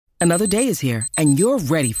Another day is here, and you're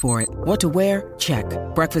ready for it. What to wear? Check.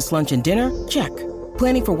 Breakfast, lunch, and dinner? Check.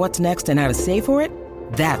 Planning for what's next and how to save for it?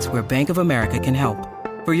 That's where Bank of America can help.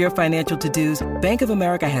 For your financial to-dos, Bank of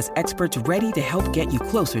America has experts ready to help get you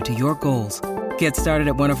closer to your goals. Get started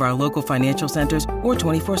at one of our local financial centers or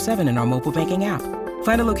 24/7 in our mobile banking app.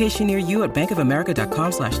 Find a location near you at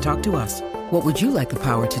bankofamerica.com/talktous. What would you like the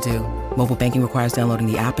power to do? Mobile banking requires downloading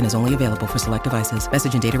the app and is only available for select devices.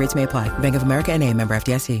 Message and data rates may apply. Bank of America N.A., member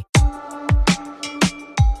FDIC.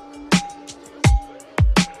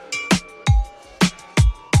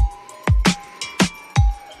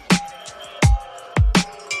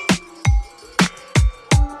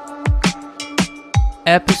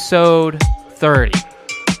 Episode 30.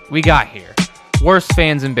 We got here. Worst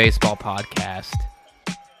Fans in Baseball podcast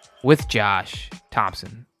with Josh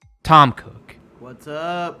Thompson, Tom Cook. What's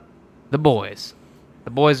up? The boys. The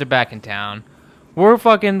boys are back in town. We're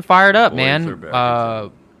fucking fired up,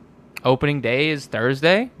 man. Opening day is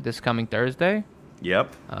Thursday, this coming Thursday.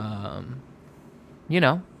 Yep.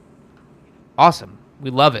 Awesome. We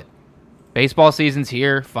love it. Baseball season's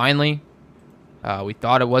here, finally. We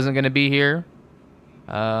thought it wasn't going to be here.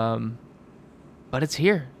 But it's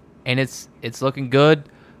here, and it's looking good.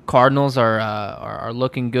 Cardinals are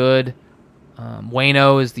looking good.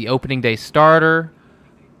 Waino is the opening day starter.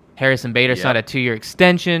 Harrison Bader signed a 2-year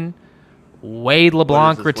extension. Wade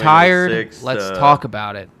LeBlanc retired. Let's talk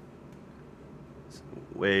about it.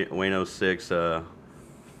 Waino 6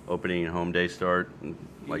 opening home day start,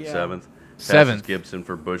 7th. Seventh. Gibson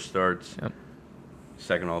for Bush starts. Yep.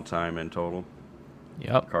 Second all time in total.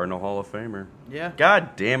 Yep. Cardinal Hall of Famer. Yeah.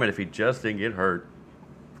 God damn it, if he just didn't get hurt.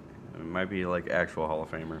 It might be like actual Hall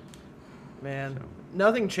of Famer. Man,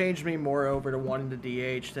 nothing changed me more over to wanting to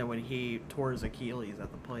DH than when he tore his Achilles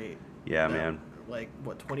at the plate. Yeah, man.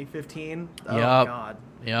 2015? Oh, Yep. God.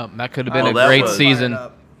 Yep, that could have been a that great was- season.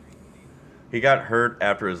 He got hurt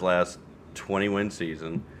after his last 20-win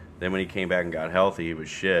season. Then when he came back and got healthy, he was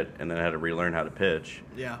shit, and then had to relearn how to pitch.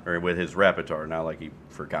 Yeah. Or with his repertoire, not like he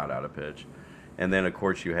forgot how to pitch. And then, of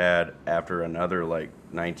course, you had, after another,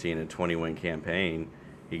 19 and 20-win campaign,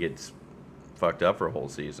 he gets fucked up for a whole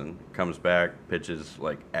season, comes back, pitches,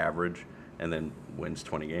 average, and then wins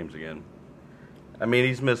 20 games again. I mean,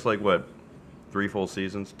 he's missed, 3 full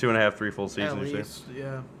seasons? 2.5, 3 full seasons? At least,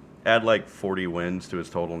 yeah. Add, 40 wins to his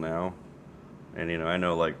total now. And, I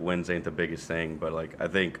know, wins ain't the biggest thing, but, I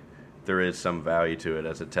think there is some value to it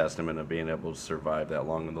as a testament of being able to survive that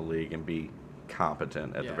long in the league and be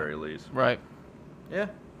competent at the very least. Right. Yeah.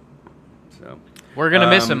 So We're going to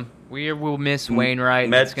miss him. We will miss Wainwright.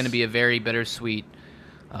 Mets, it's going to be a very bittersweet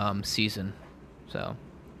season. So,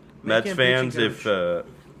 Mets fans, if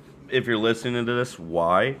you're listening to this,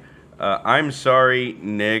 why? I'm sorry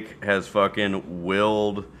Nick has fucking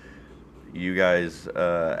willed you guys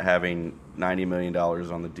having $90 million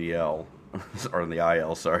on the DL. or on the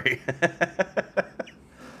IL, sorry.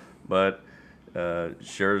 But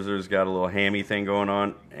Scherzer's got a little hammy thing going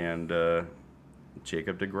on, and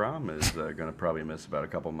Jacob deGrom is going to probably miss about a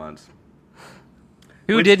couple months.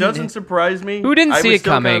 Which doesn't surprise me. Who didn't see it I was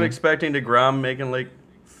still coming? kind of expecting deGrom making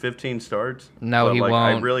 15 starts. No, but, he won't.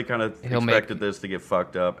 I really kind of expected this to get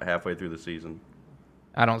fucked up halfway through the season.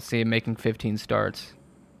 I don't see him making 15 starts.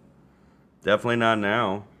 Definitely not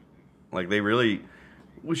now.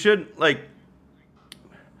 We should,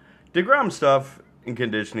 DeGrom stuff and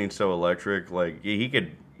conditioning so electric. He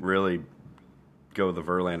could really go the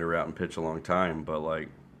Verlander route and pitch a long time, but, I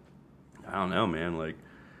don't know, man.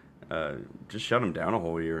 Just shut him down a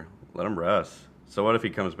whole year. Let him rest. So what if he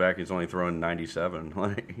comes back, he's only throwing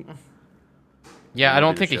 97? Yeah, I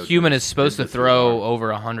don't think a human is supposed to throw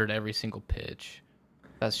over 100 every single pitch.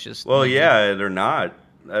 That's just... Well, yeah, they're not.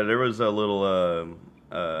 There was a little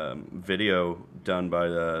video done by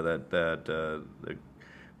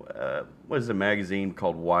what is a magazine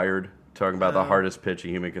called Wired, talking about the hardest pitch a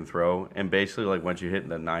human can throw, and basically once you hit in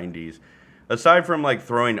the 90s, aside from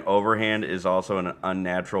throwing overhand is also an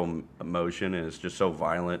unnatural motion, and it's just so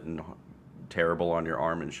violent and terrible on your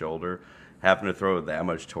arm and shoulder. Having to throw that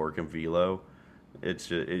much torque and velo, it's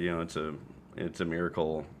just, it's a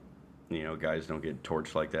miracle. Guys don't get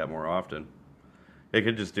torched like that more often. They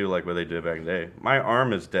could just do what they did back in the day. My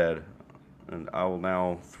arm is dead, and I will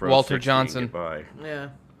now throw Walter 60 Johnson. And get by. Yeah.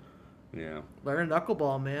 Yeah. Learn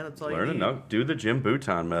knuckleball, man. That's all you need. Do the Jim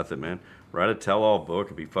Bouton method, man. Write a tell-all book.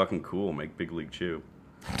 It'd be fucking cool. Make Big League Chew.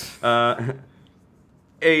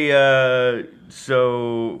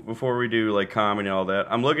 So before we do comedy and all that,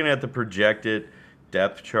 I'm looking at the projected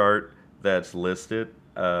depth chart that's listed.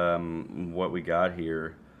 What we got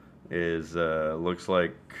here is looks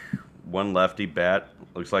like one lefty bat.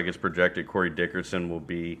 Looks like it's projected Corey Dickerson will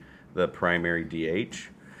be the primary DH.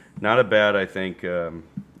 Not a bad, I think,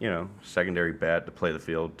 secondary bat to play the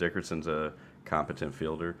field. Dickerson's a competent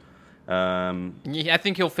fielder. I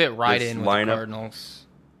think he'll fit right in with the Cardinals.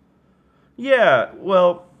 Yeah,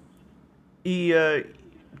 well, he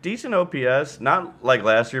decent OPS. Not like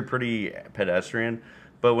last year, pretty pedestrian.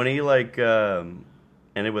 But when he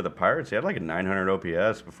ended with the Pirates, he had like a 900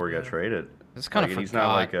 OPS before he got traded. It's kind of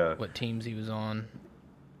forgot what teams he was on.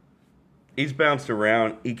 He's bounced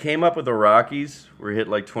around. He came up with the Rockies, where he hit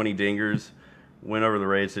like 20 dingers, went over the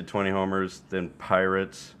Rays, hit 20 homers, then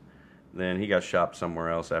Pirates. Then he got shopped somewhere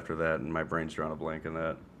else after that, and my brain's drawing a blank on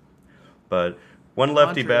that. But one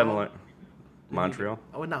lefty bat in Montreal?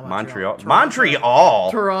 Oh, not Montreal.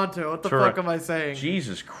 Montreal? Toronto. What the fuck am I saying?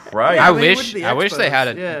 Jesus Christ. I wish they had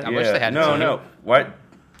it. Yeah. I wish they had No. What?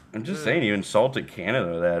 I'm just saying, you insulted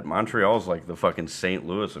Canada. That Montreal's like the fucking St.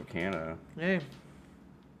 Louis of Canada. Hey.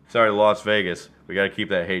 Sorry, Las Vegas. We got to keep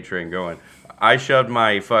that hate train going. I shoved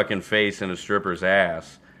my fucking face in a stripper's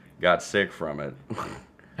ass. Got sick from it.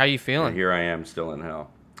 How you feeling? And here I am, still in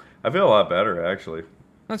hell. I feel a lot better, actually.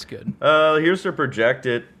 That's good. Here's their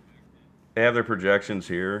projected. They have their projections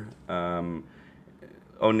here. This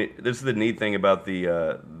is the neat thing about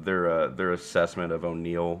their assessment of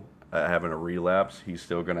O'Neill having a relapse. He's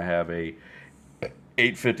still going to have a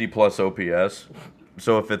 850 plus OPS.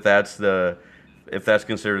 So if that's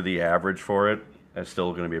considered the average for it, that's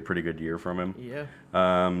still going to be a pretty good year from him. Yeah.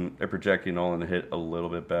 They're projecting Nolan to hit a little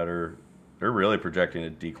bit better. They're really projecting a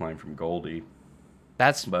decline from Goldie.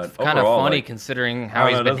 That's kind of funny considering how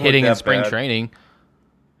he's been hitting in spring training.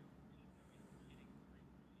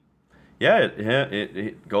 Yeah,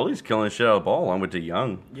 Goldie's killing the shit out of the ball along with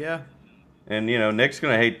DeYoung. Yeah. And, Nick's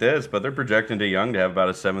going to hate this, but they're projecting DeYoung to have about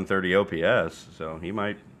a 730 OPS. So he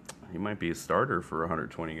might be a starter for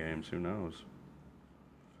 120 games. Who knows?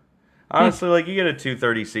 Honestly, you get a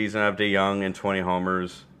 230 season out of DeYoung and 20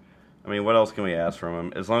 homers. I mean, what else can we ask from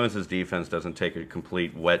him? As long as his defense doesn't take a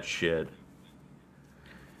complete wet shit.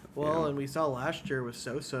 Well, and we saw last year with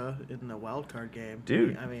Sosa in the wild card game.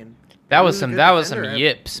 Dude, that was some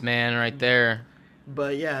yips, man, right there.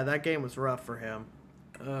 But yeah, that game was rough for him.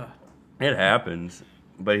 Ugh. It happens,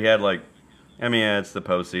 but he had it's the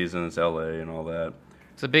postseason, it's LA and all that.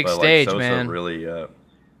 It's a big stage, Sosa man. Really,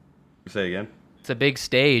 say again. It's a big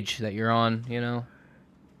stage that you're on,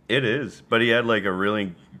 It is, but he had a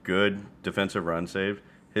really good defensive run save.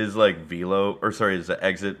 His his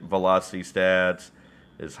exit velocity stats,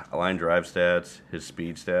 his line drive stats, his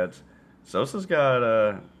speed stats. Sosa's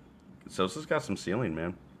got some ceiling,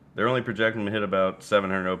 man. They're only projecting him to hit about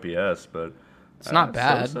 700 OPS, but it's not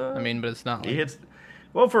bad. Sosa, but it's not. He hits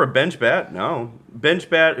for a bench bat. No, bench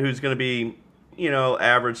bat who's going to be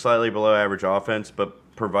average, slightly below average offense,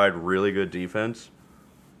 but provide really good defense.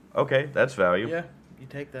 Okay, that's value. Yeah, you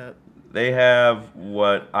take that. They have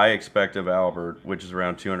what I expect of Albert, which is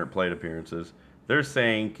around 200 plate appearances. They're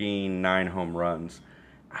saying 9 home runs.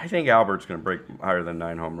 I think Albert's going to break higher than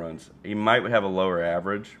 9 home runs. He might have a lower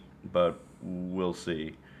average, but we'll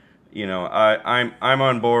see. I'm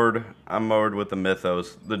on board. I'm bored with the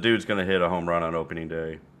mythos. The dude's going to hit a home run on opening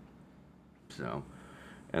day. So,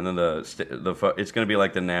 and then it's going to be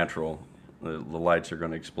like The Natural. The lights are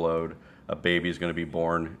going to explode. A baby's going to be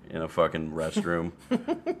born in a fucking restroom.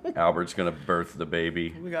 Albert's going to birth the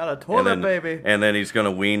baby. We got a toilet baby. And then he's going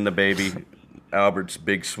to wean the baby. Albert's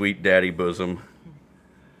big sweet daddy bosom.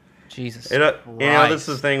 Jesus. This is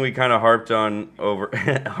the thing we kind of harped on over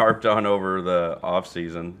the off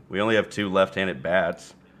season. We only have 2 left-handed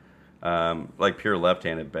bats, pure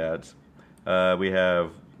left-handed bats. We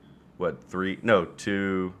have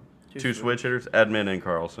two switch hitters, Edman and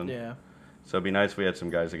Carlson. Yeah. So it'd be nice if we had some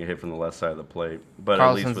guys that can hit from the left side of the plate, but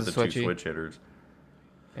Carlson's at least with the 2 switch hitters.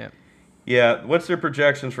 Yeah. Yeah. What's their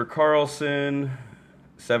projections for Carlson?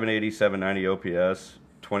 780, 790 OPS,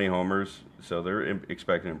 20 homers. So they're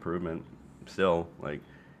expecting improvement. Still,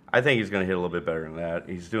 I think he's going to hit a little bit better than that.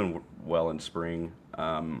 He's doing well in spring.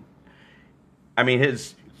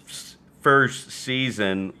 His first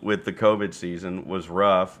season with the COVID season was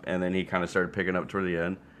rough, and then he kind of started picking up toward the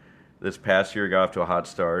end. This past year, got off to a hot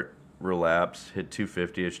start, relapsed, hit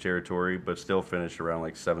 250-ish territory, but still finished around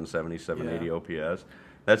 770, 780 OPS.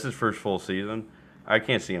 That's his first full season. I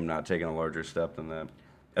can't see him not taking a larger step than that.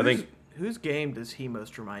 Whose game does he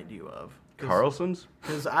most remind you of? Carlson's?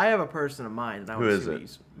 Because I have a person in mind. And I Who is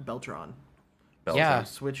it? Beltran. Yeah.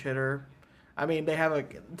 Switch hitter. To me,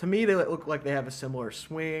 they look like they have a similar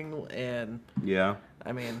swing, and yeah.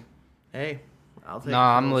 Hey, I'll take. No,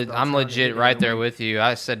 I'm legit right there with you.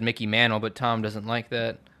 I said Mickey Mantle, but Tom doesn't like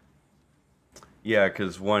that. Yeah,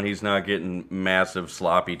 because one, he's not getting massive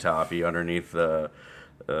sloppy toppy underneath the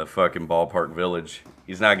fucking ballpark village.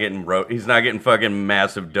 He's not getting fucking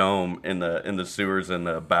massive dome in the sewers and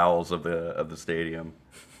the bowels of the stadium.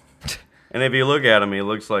 And if you look at him, he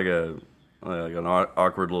looks like an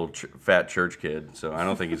awkward little fat church kid. So I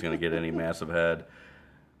don't think he's going to get any massive head.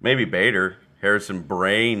 Maybe Bader, Harrison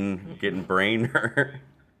Brain getting brain hurt.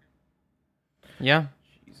 Yeah.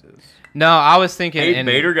 Jesus. No, I was thinking. Hey,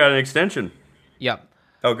 Bader got an extension. Yep.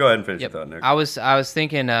 Oh, go ahead and finish your thought, Nick. I was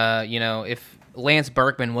thinking, if Lance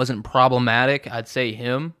Berkman wasn't problematic, I'd say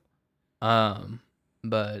him.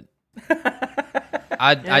 But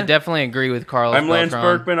I definitely agree with Carlos. I'm Lance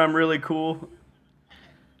Beltran. Berkman. I'm really cool.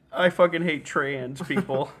 I fucking hate trans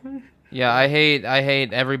people. Yeah, I hate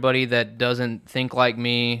everybody that doesn't think like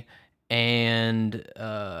me, and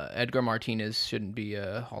Edgar Martinez shouldn't be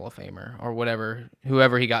a Hall of Famer or whatever.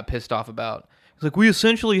 Whoever he got pissed off about. He's like, we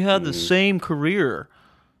essentially had the same career.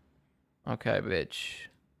 Okay, bitch.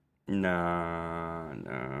 Nah.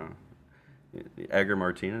 Edgar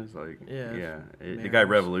Martinez, the guy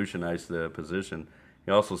revolutionized the position.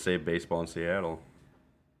 He also saved baseball in Seattle.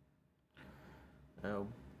 Oh.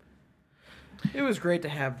 It was great to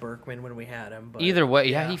have Berkman when we had him. But either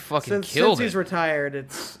way, he fucking killed Since it. he's retired,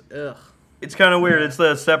 it's ugh. It's kind of weird. It's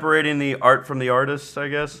the separating the art from the artist, I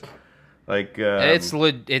guess. Like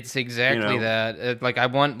it's exactly that. I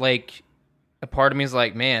want a part of me is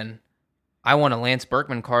like, man, I want a Lance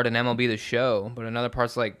Berkman card in MLB The Show, but another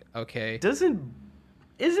part's like, okay,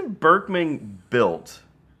 isn't Berkman built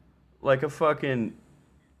like a fucking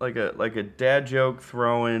like a dad joke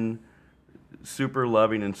throwing, super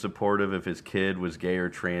loving and supportive if his kid was gay or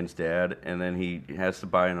trans dad, and then he has to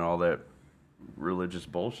buy in all that religious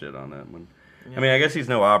bullshit on that one. Yeah. I mean, I guess he's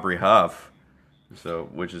no Aubrey Huff. So,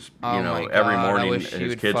 which is, every morning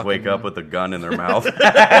his kids wake up with a gun in their mouth.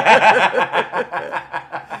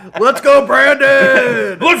 Let's go,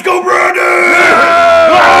 Brandon! Let's go, Brandon!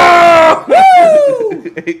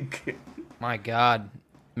 My God.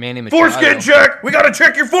 Manny Machado. Foreskin check! We gotta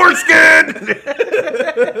check your foreskin!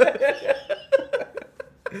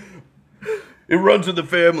 It runs in the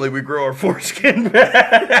family. We grow our foreskin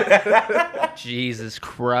back. Jesus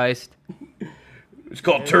Christ. It's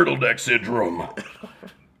called turtleneck syndrome.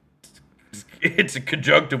 It's a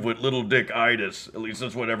conjunctive with little dick itis. At least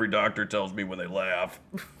that's what every doctor tells me when they laugh.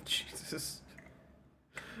 Jesus.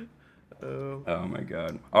 Oh my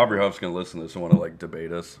God. Aubrey Huff's gonna listen to this and want to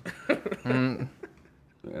debate us. And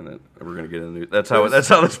then we're gonna get into that's how this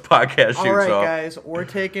podcast shoots off. All right, guys, we're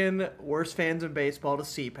taking worst fans of baseball to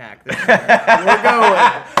CPAC this year. We're going.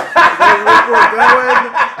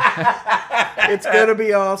 It's gonna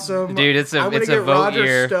be awesome, dude. It's a vote Roger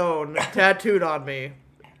year. Stone tattooed on me.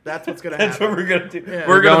 That's what's gonna happen. That's what we're gonna do. Yeah.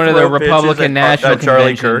 We're going to the Republican National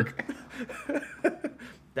Charlie Convention. Kirk.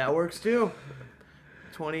 That works too.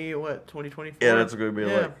 2024? Yeah, that's gonna be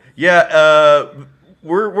like. Yeah,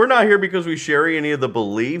 we're not here because we share any of the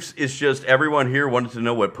beliefs. It's just everyone here wanted to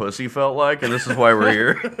know what pussy felt like, and this is why we're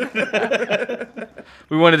here.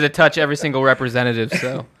 We wanted to touch every single representative,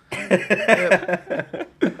 so.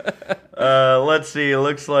 Let's see. It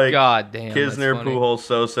looks like God damn, Kisner, Pujols,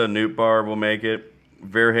 Sosa, Nootbaar will make it.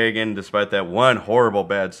 Verhagen, despite that one horrible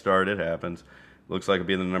bad start, it happens. Looks like it'll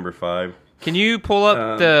be the number 5. Can you pull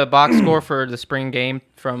up the box score for the spring game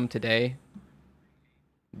from today?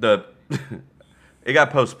 It got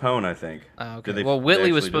postponed, I think. Oh, okay. Well,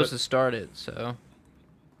 Whitley was supposed to start it, so.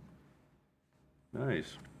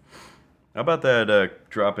 Nice. How about that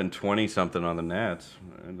dropping 20-something on the Nats?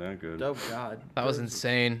 Isn't that good? Oh, God. That was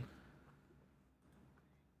insane.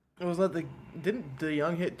 Was that didn't the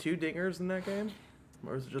Young hit 2 dingers in that game?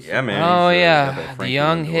 Or was it just man. Oh, yeah. The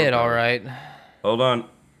Young hit, all right. Hold on.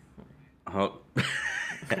 Oh,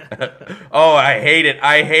 I hate it.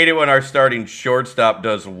 I hate it when our starting shortstop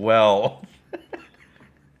does well.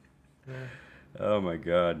 Oh, my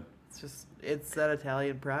God. It's that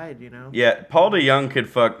Italian pride, you know? Yeah, Paul DeYoung could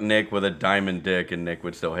fuck Nick with a diamond dick, and Nick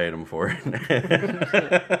would still hate him for it.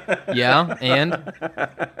 Yeah, and?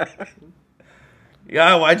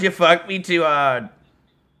 Yeah, why'd you fuck me too hard?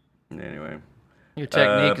 Anyway. Your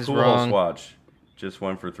technique is Pujols wrong. Watch. Just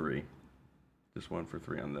 1 for 3. Just 1 for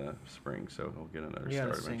 3 on the spring, so he'll get another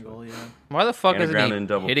start eventually. Single, yeah. Why the fuck and isn't he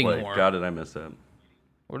hitting play. more? God, did I miss that?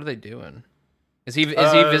 What are they doing? Is he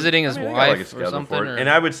visiting his wife or something? Or? And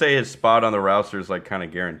I would say his spot on the roster is kind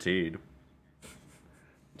of guaranteed.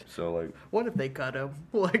 So what if they cut him?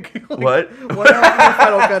 What? What if the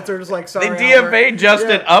final cuts are just sorry? They DFA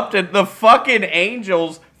Justin Upton. The fucking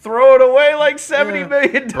Angels throw it away $70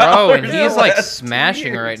 million. Bro, and he's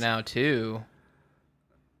smashing right now too.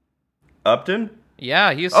 Upton?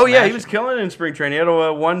 Yeah, he was. Oh, yeah, he smashing. was killing it in spring training. He had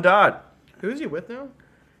a 1 dot. Who's he with now?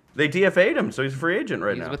 They DFA'd him, so he's a free agent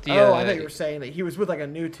right He's now. with the. I thought you were saying that he was with like a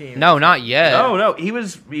new team. No, not yet. No, he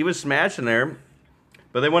was smashing there,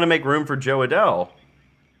 but they want to make room for Joe Adell.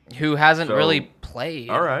 Who hasn't So- really played.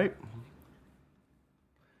 All right.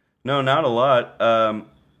 No, not a lot.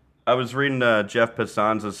 I was reading Jeff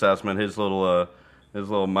Passan's assessment, his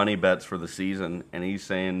little money bets for the season, and he's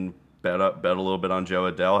saying bet a little bit on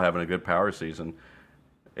Joe Adell having a good power season.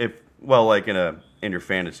 Like in your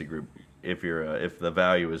fantasy group, if the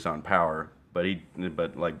value is on power, but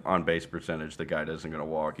like on base percentage, the guy isn't going to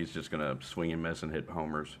walk. He's just going to swing and miss and hit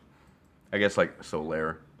homers. I guess like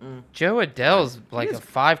Soler. Joe Adell's like a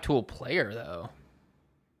 5-tool player though.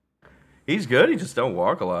 He's good. He just don't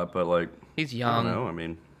walk a lot, but like He's I young. don't know.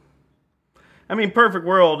 I mean, perfect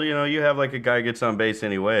world. You have like a guy gets on base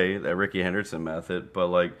anyway, that Ricky Henderson method. But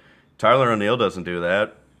like Tyler O'Neill doesn't do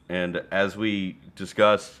that. And as we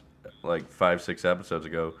discussed like 5-6 episodes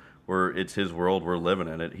ago, it's his world. We're living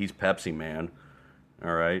in it. He's Pepsi Man.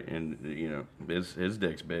 All right, and his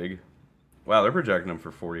dick's big. Wow, they're projecting him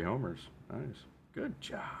for 40 homers. Nice, good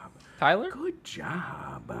job, Tyler? Good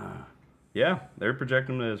job. Yeah, they're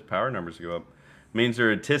projecting his power numbers to go up. Means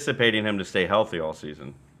they're anticipating him to stay healthy all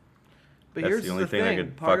season. But That's here's the only thing that thing.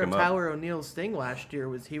 could Part fuck of him up. Tyler O'Neill's thing last year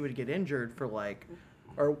was he would get injured for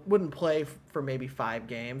or wouldn't play for maybe 5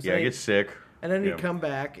 games. Yeah, and get sick. And then he'd Yeah. come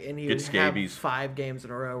back and he Get would have scabies. 5 games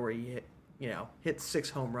in a row where he hit 6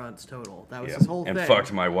 home runs total. That was Yeah. his whole and thing.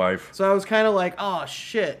 fucked my wife. So I was kind of like, oh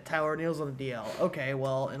shit, Tyler O'Neill's on the DL. Okay,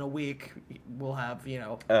 well in a week we'll have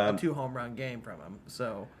a 2 home run game from him.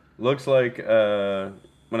 So Looks like, Bader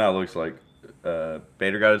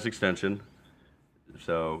got his extension,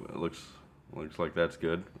 so it looks like that's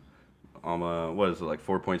good. What is it, like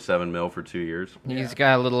 4.7 mil for 2 years? He's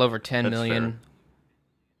got a little over 10 That's million. fair.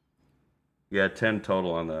 Yeah, 10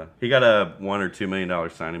 total on the. He got a $1 or $2 million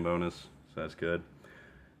signing bonus, so that's good.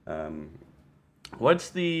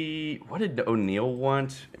 What did O'Neill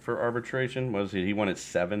want for arbitration? He wanted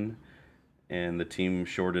 7, and the team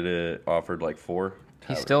shorted it, offered like 4.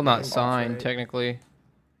 He's still not Right. signed, technically.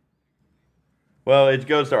 Well, it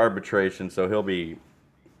goes to arbitration, so he'll be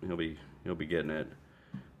getting it.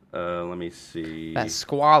 Let me see. That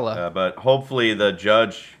squalla. But hopefully the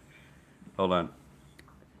judge. Hold on.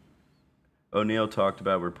 O'Neill talked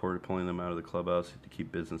about reported pulling them out of the clubhouse to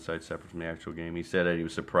keep business sites separate from the actual game. He said that he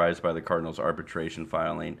was surprised by the Cardinals' arbitration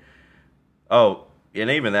filing. Oh, it ain't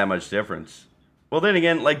even that much difference. Well, then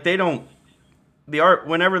again, like they don't.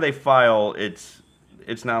 Whenever they file, it's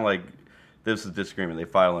not like this is disagreement. They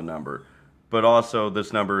file a number, but also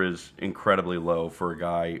this number is incredibly low for a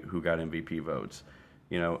guy who got MVP votes.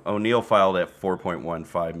 O'Neill filed at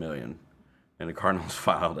 4.15 million, and the Cardinals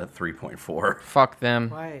filed at 3.4. Fuck them.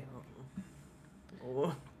 why?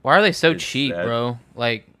 Why are they so It's cheap, sad. bro?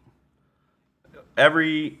 Like,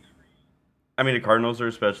 The Cardinals are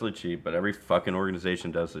especially cheap, but every fucking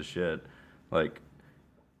organization does this shit. Like,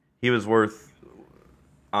 he was worth,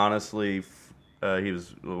 honestly, he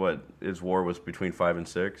was, his WAR was between 5 and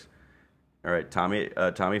 6. All right, Tommy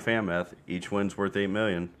Fameth, each win's worth $8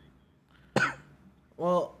 million.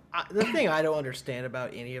 Well, the thing I don't understand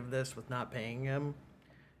about any of this with not paying him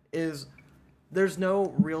is there's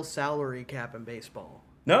no real salary cap in baseball.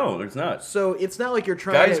 No, there's not. So it's not like you're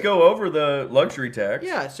trying Guys to go over the luxury tax.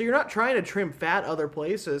 Yeah, so you're not trying to trim fat other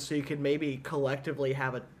places so you can maybe collectively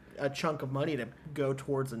have a chunk of money to go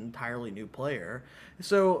towards an entirely new player.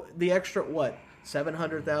 So the extra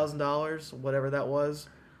 $700,000, whatever that was.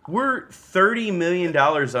 We're $30 million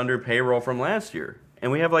under payroll from last year.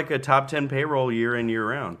 And we have like a top 10 payroll year in, year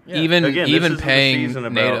round. Yeah. even Again, this isn't paying the season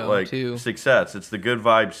about NATO like too. success. It's the good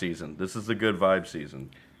vibe season. This is the good vibe season.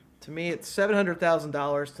 To me, it's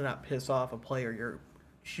 $700,000 to not piss off a player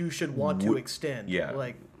you should want to extend. Yeah.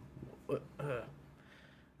 Like, I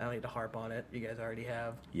don't need to harp on it. You guys already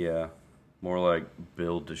have. Yeah, more like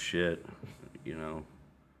build to shit,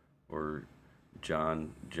 or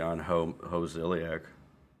John Hoziliak.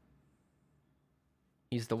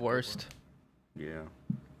 He's the worst. Yeah,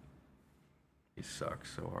 he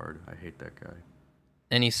sucks so hard. I hate that guy.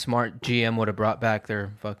 Any smart GM would have brought back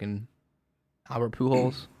their fucking Albert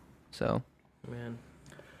Pujols. So Man.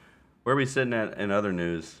 Where are we sitting at in other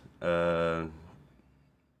news?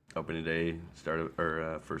 Opening day started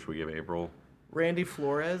first week of April. Randy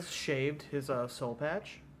Flores shaved his soul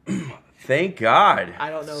patch. Thank God. I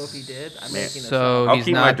don't know if he did. I'm making this So- up. I'll he's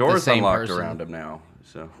keep my not the doors same unlocked person. around him now.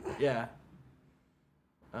 So Yeah.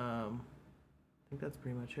 I think that's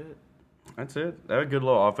pretty much it. that's it. That was a good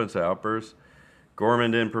little offensive outburst.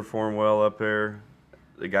 Gorman didn't perform well up there.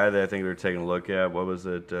 the guy that I think they're taking a look at. What was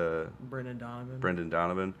it? Brendan Donovan. Brendan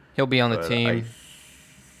Donovan. He'll be on the team.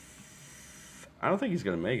 I don't think he's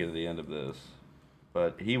going to make it at the end of this,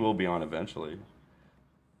 but he will be on eventually.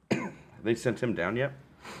 They sent him down yet?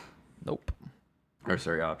 Nope. Or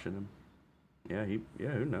sorry, optioned him. Yeah,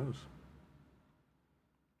 who knows?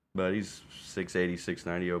 But he's 680,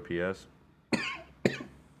 690 OPS.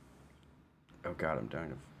 Oh God, I'm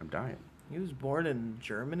dying. He was born in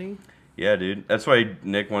Germany. Yeah, dude. That's why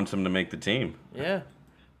Nick wants him to make the team. Yeah.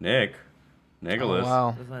 Nicholas. Oh,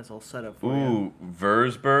 wow. That's a nice little setup for you. Ooh,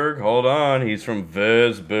 Würzburg. Hold on. He's from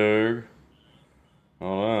Würzburg.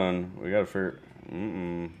 Hold on. We got to figure...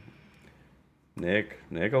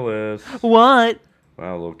 Nicholas. What?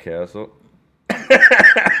 Wow, little castle.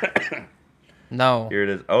 No. Here it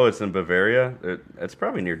is. Oh, it's in Bavaria? It's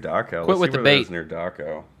probably near Dachau. Quit with the bait. It's near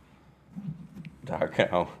Dachau.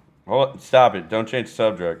 Hold on. Stop it. Don't change the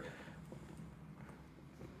subject.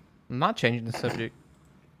 I'm not changing the subject.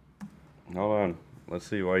 Hold on. Let's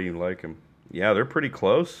see why you like him. Yeah, they're pretty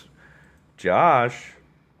close. Josh.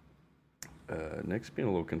 Nick's being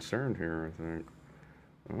a little concerned here, I think.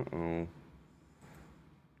 Uh-oh.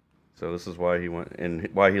 So this is why he went, and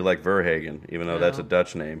why he liked Verhagen, even though that's a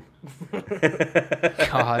Dutch name.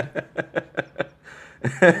 God.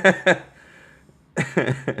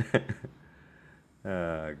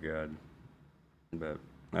 Oh, God. But,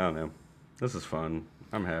 I don't know. This is fun.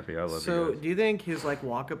 I'm happy. I love you So, guys. do you think his like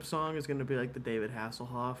walk-up song is going to be like the David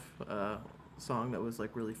Hasselhoff song that was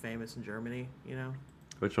like really famous in Germany? You know,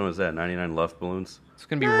 Which one was that? 99 Luftballons? It's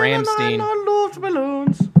going to be Ramstein.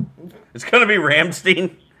 Luftballons. It's going to be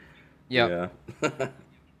Ramstein? Yep. Yeah.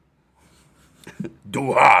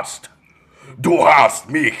 Du hast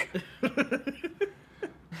mich.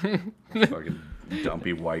 Fucking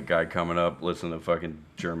dumpy white guy coming up, listening to fucking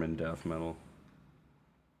German death metal.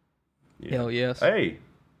 Yeah. Hell yes. Hey,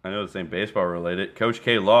 I know this ain't baseball related. Coach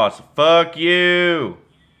K lost. Fuck you.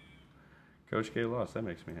 Coach K lost. That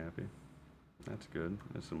makes me happy. That's good.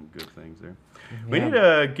 There's some good things there. We need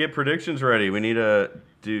to get predictions ready. We need to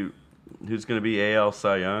do who's going to be AL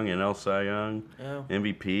Cy Young, NL Cy Young,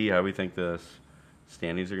 MVP, how we think the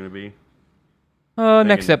standings are going to be.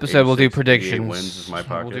 Next episode we'll do 86, predictions. Wins is my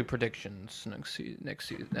pocket. We'll do predictions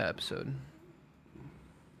next episode.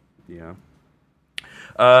 Yeah.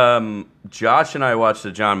 Josh and I watched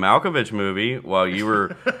the John Malkovich movie while you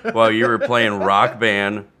were playing Rock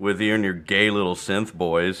Band with you and your gay little synth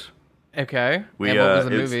boys. Okay. And what was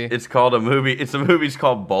the movie? It's called a movie. It's a movie's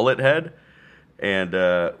called Bullethead,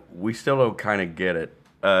 and we still don't kind of get it.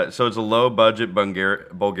 So it's a low budget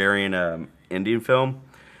Bulgarian Indian film.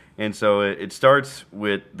 And so it starts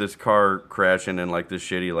with this car crashing in like this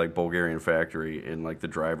shitty like Bulgarian factory, and like the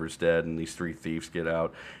driver's dead, and these three thieves get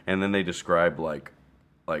out, and then they describe like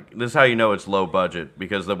this is how you know it's low budget,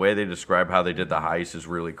 because the way they describe how they did the heist is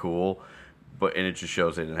really cool, and it just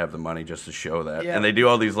shows they didn't have the money just to show that. Yeah. And they do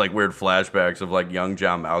all these like weird flashbacks of like young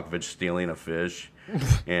John Malkovich stealing a fish,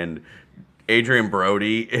 and Adrian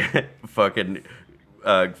Brody fucking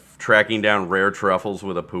tracking down rare truffles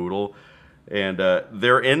with a poodle. And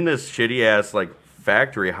they're in this shitty-ass like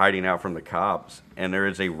factory hiding out from the cops, and there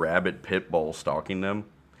is a rabid pit bull stalking them.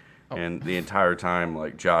 Oh. And the entire time,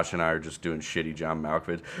 like, Josh and I are just doing shitty John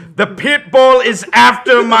Malkovich. The pit bull is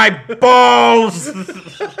after my balls!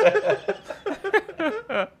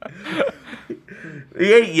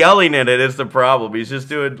 He ain't yelling at it, is the problem. He's just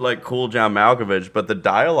doing, like, cool John Malkovich, but the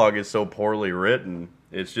dialogue is so poorly written.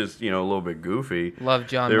 It's just, a little bit goofy. Love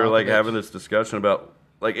John They were, like, Malkovich. having this discussion about...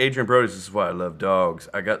 Like, Adrian Brody, this is why I love dogs.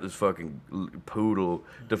 I got this fucking poodle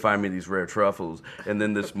to find me these rare truffles. And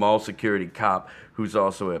then this mall security cop, who's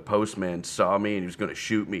also a postman, saw me and he was going to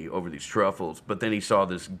shoot me over these truffles. But then he saw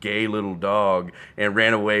this gay little dog and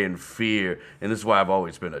ran away in fear. And this is why I've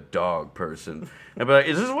always been a dog person. And but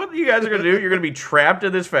is this what you guys are going to do? You're going to be trapped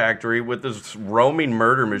in this factory with this roaming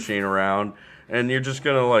murder machine around. And you're just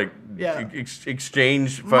going to, like,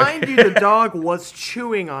 exchange... Mind you, the dog was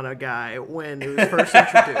chewing on a guy when it was first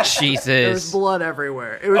introduced. Jesus. There was blood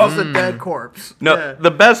everywhere. It was just a dead corpse. No, Yeah. the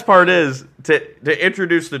best part is to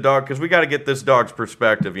introduce the dog, because we got to get this dog's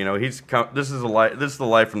perspective. This is the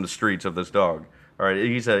life from the streets of this dog. All right,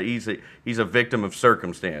 he's a victim of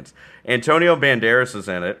circumstance. Antonio Banderas is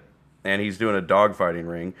in it, and he's doing a dogfighting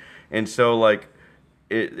ring, and so like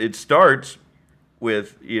it starts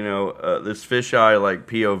with this fisheye like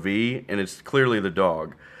POV, and it's clearly the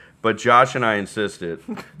dog. But Josh and I insisted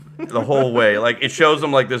the whole way. Like, it shows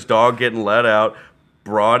them like this dog getting let out,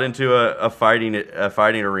 brought into a fighting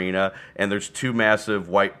arena, and there's two massive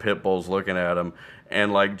white pit bulls looking at him.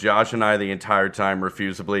 And like Josh and I, the entire time,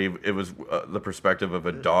 refused to believe it was the perspective of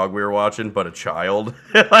a dog we were watching, but a child.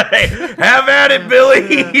 Like, have at it,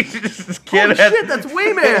 Billy. Holy shit, that's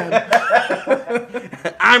Wee Man.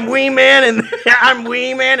 I'm Wee Man, and I'm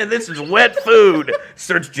Wee Man, and this is wet food.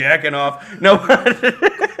 Starts jacking off. No,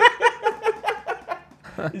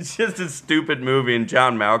 it's just a stupid movie, and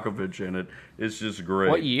John Malkovich in it. It's just great.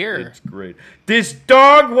 What year? It's great. This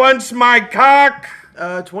dog wants my cock.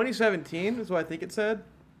 2017 is what I think it said.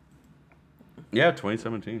 Yeah,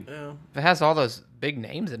 2017. Yeah. If it has all those big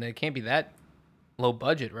names in it, it can't be that low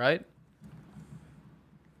budget, right?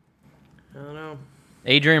 I don't know.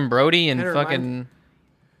 Adrian Brody and Kinda fucking...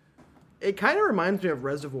 It kind of reminds me of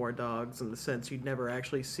Reservoir Dogs in the sense you'd never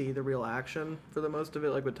actually see the real action for the most of it,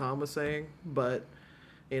 like what Tom was saying. But,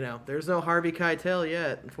 you know, there's no Harvey Keitel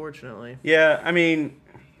yet, unfortunately. Yeah, I mean...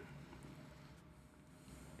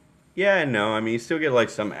 Yeah and no. I mean, you still get like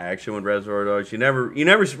some action with Reservoir Dogs. You never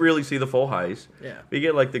really see the full heist. Yeah. But you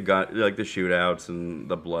get like the shootouts and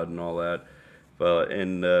the blood and all that. But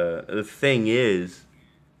the thing is,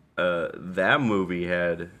 that movie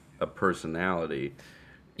had a personality.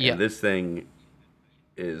 Yeah. And this thing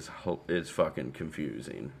is fucking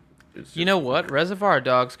confusing. It's You know what? Reservoir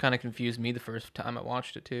Dogs kind of confused me the first time I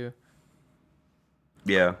watched it, too.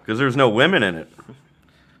 Yeah, because there's no women in it.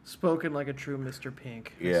 Spoken like a true Mr.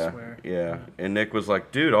 Pink, I Yeah, swear. yeah. And Nick was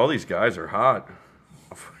like, dude, all these guys are hot.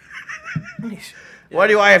 Why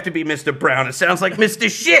do I have to be Mr. Brown? It sounds like Mr.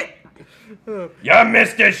 Shit. You're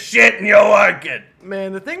Mr. Shit and you like it.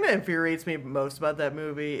 Man, the thing that infuriates me most about that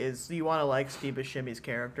movie is you want to like Steve Buscemi's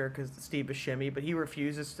character because Steve Buscemi, but he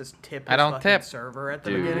refuses to tip his fucking tip. server at the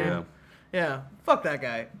Dude, beginning. yeah. Yeah, fuck that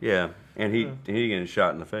guy. Yeah, and he getting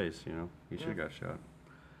shot in the face, you know. He should have got shot.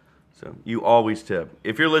 So you always tip.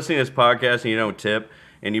 If you're listening to this podcast and you don't tip,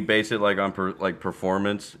 and you base it like on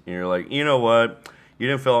performance, and you're like, you know what, you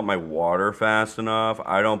didn't fill up my water fast enough.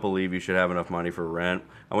 I don't believe you should have enough money for rent.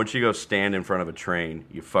 I want you to go stand in front of a train,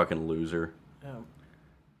 you fucking loser. Oh.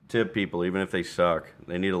 Tip people, even if they suck.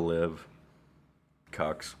 They need to live.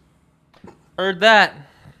 Cucks. Heard that.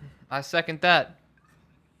 I second that.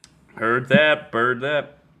 Heard that. Bird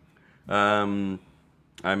that. I'm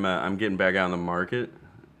getting back out on the market.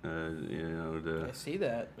 I see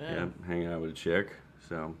that. Yeah, hanging out with a chick.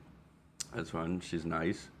 So that's fun. She's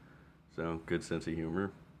nice. So good sense of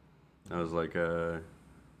humor. I was like, I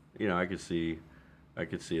could see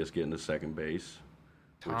us getting to second base.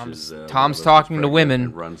 Tom's talking to women.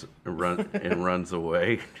 And runs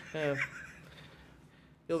away. Yeah.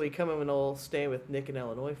 You'll be coming and all staying with Nick in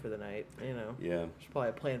Illinois for the night, you know. Yeah. There's probably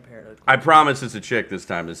a Planned Parenthood. I promise it's a chick this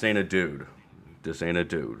time. This ain't a dude.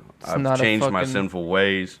 I've changed my sinful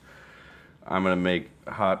ways. I'm going to make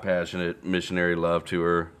hot, passionate missionary love to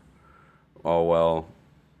her. All while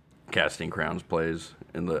Casting Crowns plays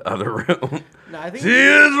in the other room. No, I think she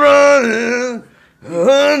is running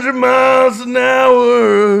 100 miles an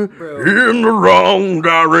hour in the wrong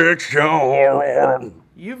direction.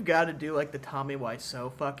 you've got to do like the Tommy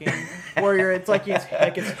Wiseau fucking, where it's like his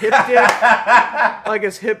hip dick, like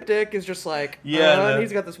his hip dick is just like, and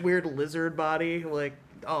he's got this weird lizard body, like,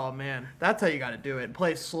 oh man, that's how you got to do it.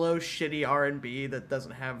 Play slow, shitty R&B that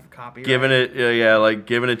doesn't have copyright. Giving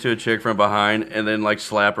it to a chick from behind, and then like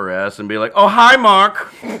slap her ass and be like, "Oh, hi,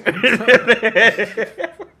 Mark."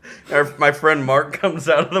 My friend Mark comes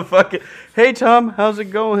out of the fucking, "Hey, Tom, how's it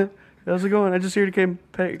going? How's it going? I just heard you came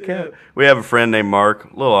pet your cat." We have a friend named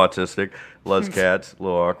Mark, a little autistic, loves cats, a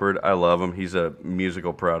little awkward. I love him. He's a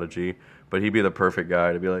musical prodigy, but he'd be the perfect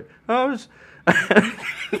guy to be like, "Oh,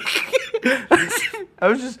 I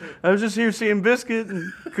was just here seeing Biscuit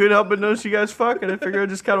and couldn't help but notice you guys fucking. I figured I'd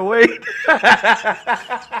just kind of wait."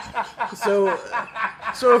 So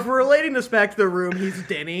if we're relating this back to The Room, he's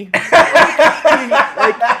Denny.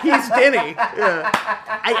 He's Denny. Yeah.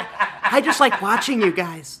 I just like watching you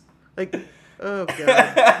guys. Like, oh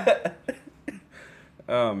god.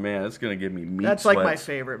 Oh man, that's gonna give me meat That's sweats. like my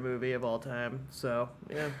favorite movie of all time. So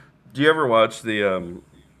yeah. Do you ever watch the?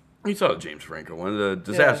 You saw the James Franco one, the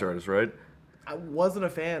Disaster Artist, right? I wasn't a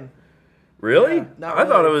fan. Really? Yeah, not I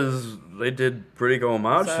thought it really. was. They did pretty good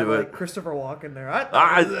homage So I to had, it. like Christopher Walken there.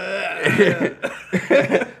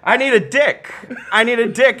 I need a dick. I need a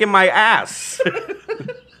dick in my ass.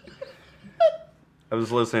 I was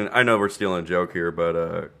listening. I know we're stealing a joke here,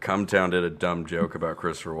 but Cumtown did a dumb joke about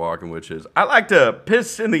Christopher Walken, which is, I like to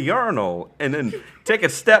piss in the urinal and then take a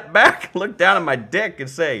step back, look down at my dick, and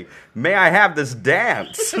say, "May I have this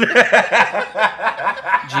dance?"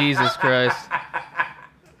 Jesus Christ.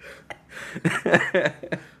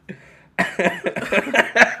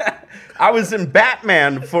 I was in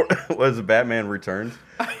Batman was it Batman Returns?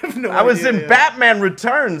 I have no idea. I was in Batman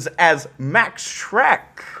Returns as Max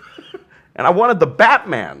Schreck. And I wanted the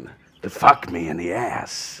Batman to fuck me in the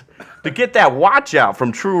ass. To get that watch out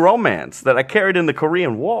from True Romance that I carried in the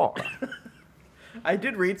Korean War. I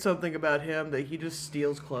did read something about him that he just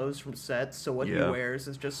steals clothes from sets, so what he wears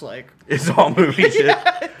is just like... It's all movie shit.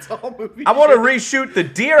 It's all movie shit. I want to reshoot the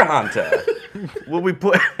Deer Hunter. we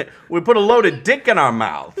put a loaded dick in our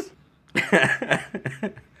mouths.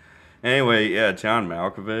 Anyway, yeah, John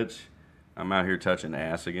Malkovich. I'm out here touching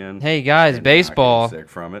ass again. Hey guys, baseball. Sick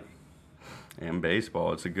from it. And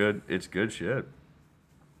baseball. It's good shit.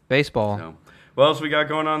 Baseball. So, what else we got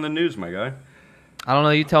going on in the news, my guy? I don't know.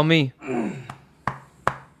 You tell me.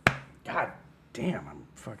 God damn, I'm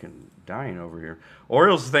fucking dying over here.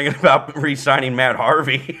 Orioles thinking about re-signing Matt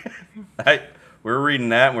Harvey. We were reading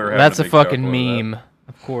that and we were having That's a big fucking chuckle over meme, that.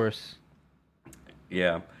 of course.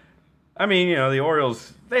 Yeah. I mean, the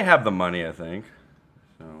Orioles, they have the money, I think.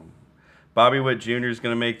 So, Bobby Witt Jr. is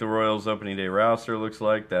going to make the Royals opening day roster, looks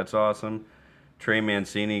like. That's awesome. Trey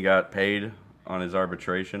Mancini got paid on his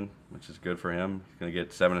arbitration, which is good for him. He's going to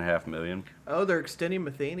get $7.5 million. Oh, they're extending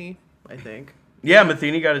Matheny, I think. Yeah,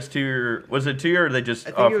 Matheny got his 2-year. Was it 2 year or they just?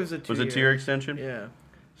 I think it was a 2 year. Was it 2 year extension? Yeah.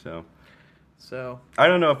 So. I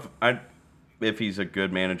don't know if he's a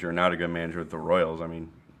good manager or not a good manager with the Royals. I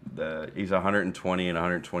mean, he's 120 and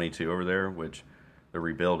 122 over there, which they're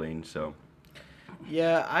rebuilding. So.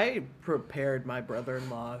 Yeah, I prepared my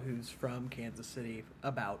brother-in-law, who's from Kansas City,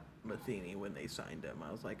 about Matheny when they signed him.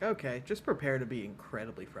 I was like, okay, just prepare to be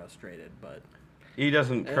incredibly frustrated, but. He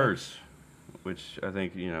doesn't curse, which I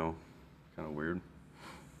think kind of weird.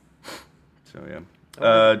 So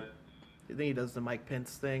yeah. You think he does the Mike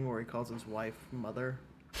Pence thing where he calls his wife mother?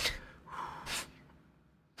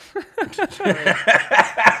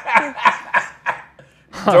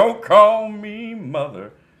 Don't call me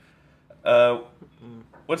mother.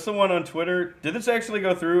 What's the one on Twitter? Did this actually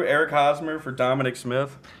go through? Eric Hosmer for Dominic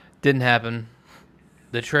Smith? Didn't happen.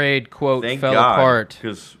 The trade, quote, Thank fell God, apart.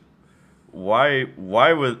 Because why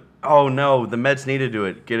would... Oh, no, the Mets need to do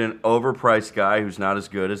it. Get an overpriced guy who's not as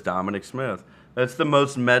good as Dominic Smith. That's the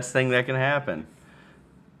most Mets thing that can happen.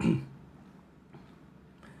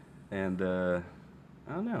 And, I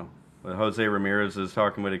don't know. Well, Jose Ramirez is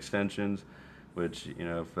talking with extensions, which,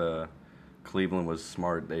 if Cleveland was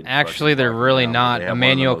smart, they'd... Actually, they're really not. They have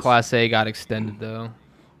Emmanuel one of those- Clase got extended, though.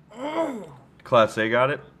 Class A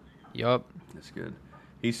got it? Yup. That's good.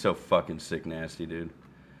 He's so fucking sick nasty, dude.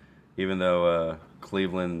 Even though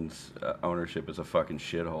Cleveland's ownership is a fucking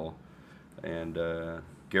shithole. And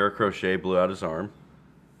Garrett Crochet blew out his arm.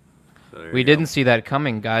 So We didn't see that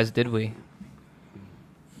coming, guys, did we?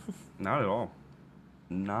 Not at all.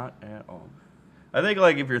 Not at all. I think,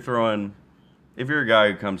 like, if you're a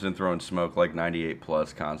guy who comes in throwing smoke like 98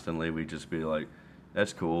 plus constantly, we'd just be like,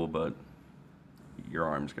 that's cool, but your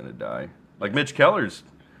arm's going to die. Like Mitch Keller's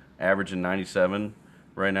averaging 97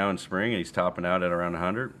 right now in spring, and he's topping out at around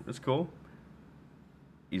 100. That's cool.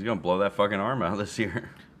 He's going to blow that fucking arm out this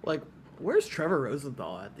year. Like, where's Trevor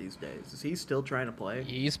Rosenthal at these days? Is he still trying to play?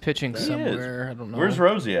 He's pitching somewhere. I don't know. Where's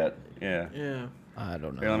Rosie at? Yeah. Yeah. I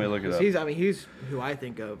don't know. Here, let me look it up. He's who I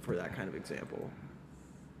think of for that kind of example.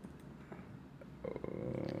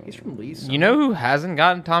 He's from Lee's. You know who hasn't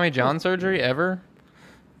gotten Tommy John surgery ever?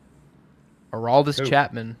 Araldis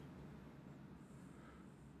Chapman.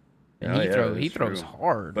 And he throws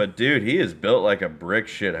hard. But dude, he is built like a brick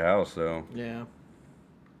shit house, though. Yeah.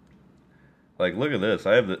 Like, look at this.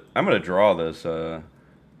 I'm gonna draw this and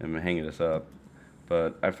hang this up.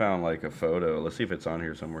 But I found like a photo. Let's see if it's on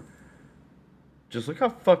here somewhere. Just look how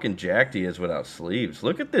fucking jacked he is without sleeves.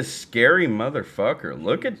 Look at this scary motherfucker.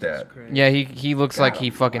 Look at that. Yeah, he looks like he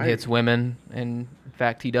fucking almighty. hits women, and in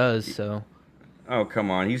fact he does. So. Oh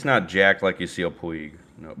come on, he's not jacked like Yasiel Puig.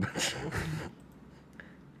 No,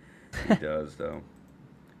 he does though.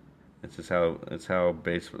 That's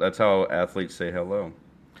how athletes say hello.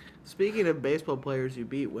 Speaking of baseball players who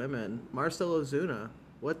beat women, Marcell Ozuna.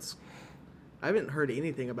 I haven't heard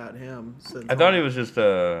anything about him since. I thought he was just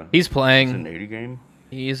He's playing. an 80 game.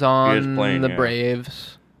 He's on He is playing, the yeah.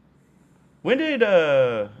 Braves. When did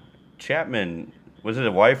Chapman? Was it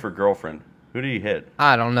a wife or girlfriend? Who did he hit?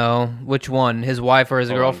 I don't know which one, his wife or his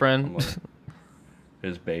Hold on, girlfriend. I'm looking.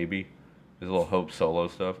 His baby, his little Hope Solo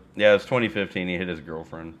stuff. Yeah, it's 2015. He hit his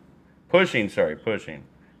girlfriend, pushing,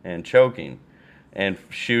 and choking, and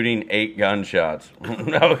shooting 8 gunshots.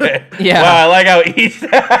 Okay. Yeah. Wow, I like how he's.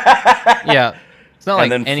 Yeah. It's not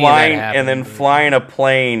like and then any flying of that happened. and then flying a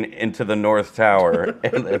plane into the North Tower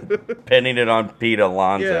and then pinning it on Pete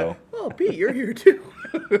Alonso. Yeah. Oh, Pete, you're here too.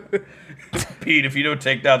 Pete, if you don't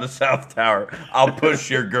take down the South Tower, I'll push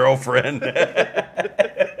your girlfriend.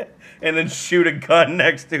 And then shoot a gun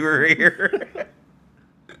next to her ear.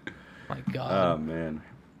 My God. Oh, man.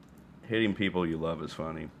 Hitting people you love is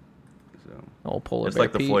funny. So Polar it's bear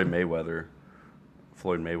like the Pete. Floyd Mayweather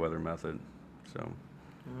method. So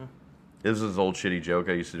this is an old shitty joke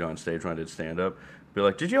I used to do on stage when I did stand-up. Be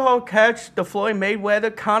like, did you all catch the Floyd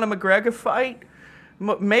Mayweather-Conor McGregor fight?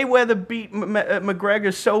 Mayweather beat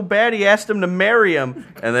McGregor so bad he asked him to marry him.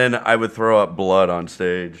 And then I would throw up blood on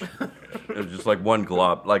stage. It was just like one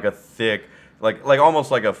glop, like a thick, like almost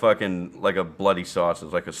like a fucking, like a bloody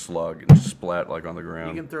sausage, like a slug, and splat like on the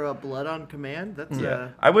ground. You can throw up blood on command? That's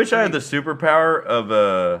I wish I had the superpower of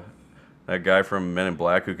that guy from Men in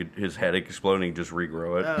Black who could, his head explode and he'd just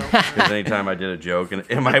regrow it. Because anytime I did a joke and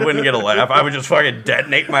I wouldn't get a laugh, I would just fucking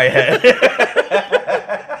detonate my head.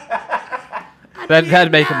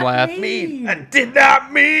 That'd make him laugh. I did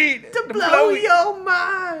not mean to blow your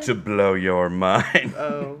mind. To blow your mind.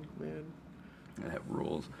 Oh, man. That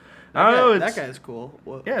rules. That guy's cool.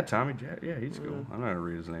 What? Yeah, Tommy Jack. Yeah, he's cool. I'm not going to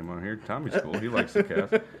read his name on here. Tommy's cool. He likes the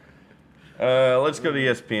cast. Let's go to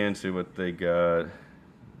ESPN, see what they got.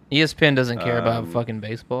 ESPN doesn't care about fucking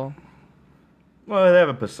baseball. Well, they have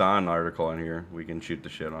a Passan article on here. We can shoot the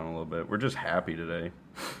shit on a little bit. We're just happy today.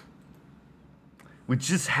 We're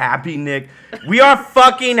just happy, Nick. We are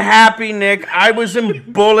fucking happy, Nick. I was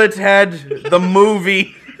in Bullet's Head, the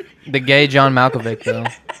movie. The gay John Malkovich, though.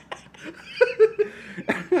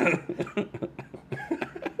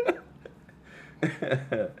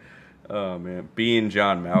 Oh, man. Being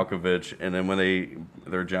John Malkovich, and then when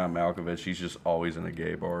they're John Malkovich, he's just always in a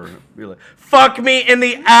gay bar. Be like, fuck me in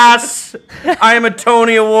the ass! I am a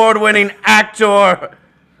Tony Award-winning actor!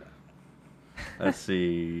 Let's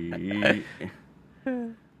see.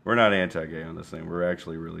 We're not anti-gay on this thing. We're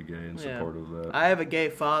actually really gay and supportive of that. I have a gay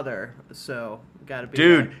father, so gotta be.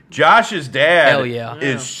 Dude, Josh's dad Hell yeah.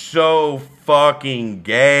 is so fucking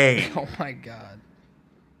gay. Oh, my God.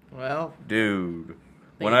 Well. Dude.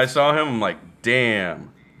 When I saw him, I'm like,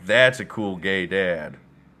 damn, that's a cool gay dad.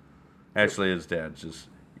 Actually, his dad's just...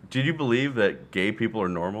 Did you believe that gay people are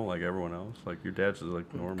normal like everyone else? Like, your dad's just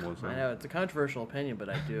like normal as hell. I know, it's a controversial opinion, but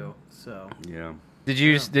I do, so... Yeah. Did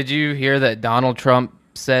you hear that Donald Trump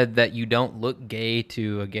said that you don't look gay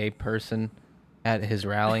to a gay person at his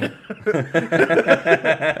rally?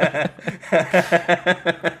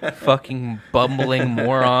 Fucking bumbling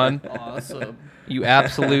moron. Awesome. You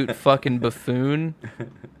absolute fucking buffoon.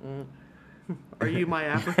 Are you my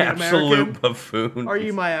African American? Absolute buffoon. Are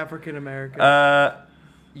you my African American?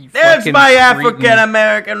 There's my African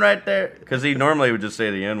American right there. Because he normally would just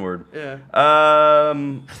say the N-word. Yeah.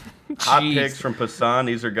 Hot picks from Passan.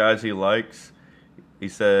 These are guys he likes. He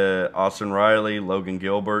said Austin Riley, Logan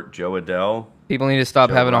Gilbert, Joe Adele. People need to stop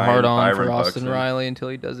Joe having Ryan, a hard-on Byron for Austin Buxton. Riley until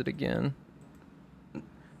he does it again.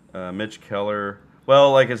 Mitch Keller.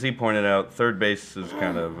 Well, like as he pointed out, third base is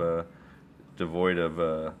kind of devoid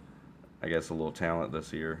of, I guess, a little talent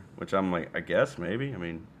this year. Which I'm like, I guess maybe. I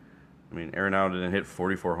mean, Aaron Allen didn't hit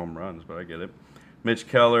 44 home runs, but I get it. Mitch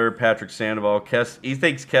Keller, Patrick Sandoval. He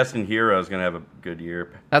thinks Keston Hiura is going to have a good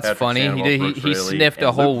year. That's Patrick funny. Sandoval, He sniffed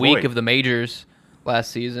a whole week of the majors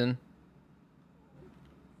last season.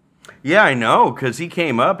 Yeah, I know, because he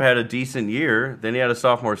came up, had a decent year, then he had a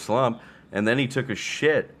sophomore slump, and then he took a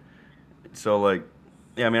shit. So, like,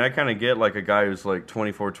 yeah, I mean, I kind of get, like, a guy who's, like,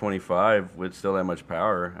 24, 25 with still that much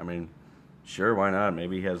power. I mean, sure, why not?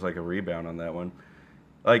 Maybe he has, like, a rebound on that one.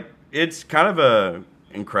 Like, it's kind of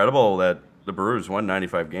incredible that the Brewers won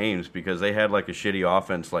 95 games because they had, like, a shitty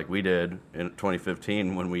offense like we did in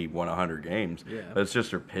 2015 when we won 100 games. Yeah. It's just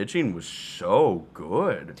their pitching was so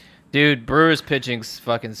good. Dude, Brewers pitching's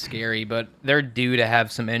fucking scary, but they're due to have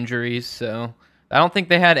some injuries, so I don't think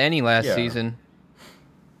they had any last season.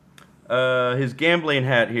 His gambling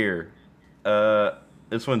hat here.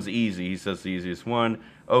 This one's easy. He says the easiest one.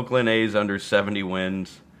 Oakland A's under 70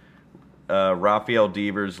 wins. Rafael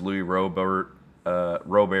Devers, Louis Robert, for AL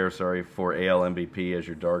MVP as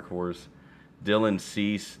your dark horse. Dylan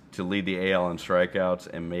Cease to lead the AL in strikeouts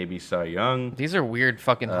and maybe Cy Young. These are weird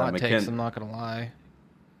fucking hot takes, I'm not going to lie.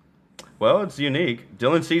 Well, it's unique.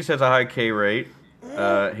 Dylan Cease has a high K rate.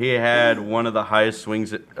 He had one of the highest swing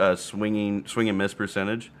and miss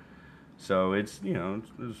percentage. So it's, ain't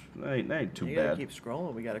too bad. You gotta keep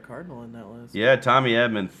scrolling. We got a Cardinal in that list. Yeah, Tommy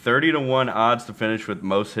Edman, 30-1 odds to finish with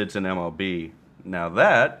most hits in MLB. Now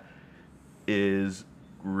that is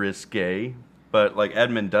risque, but like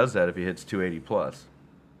Edman does that if he hits 280 plus.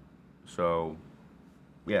 So,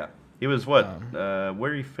 yeah. He was what?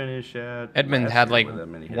 Where did he finish at? Edmund had like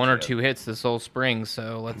one or two hits this whole spring,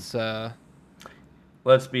 so let's.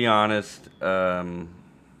 let's be honest.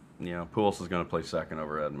 Pujols is going to play second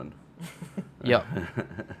over Edman. Yep.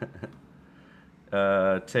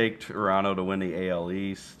 Take Toronto to win the AL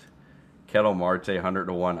East. Kettle Marte,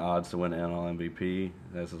 100-1 odds to win NL MVP.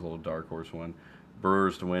 That's his little dark horse one.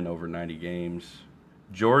 Brewers to win over 90 games.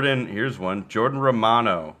 Here's one. Jordan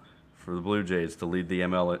Romano for the Blue Jays to lead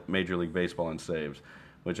the Major League Baseball in saves,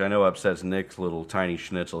 which I know upsets Nick's little tiny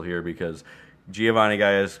schnitzel here because Giovanni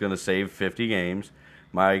guy is going to save 50 games.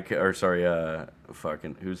 Who's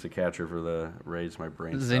the catcher for the Rays? My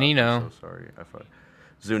brain. Zunino. I'm so sorry.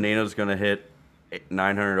 Zunino's going to hit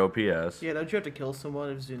 900 OPS. Yeah, don't you have to kill someone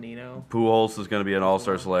if Zunino? Pujols is going to be an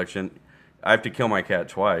all-star selection. I have to kill my cat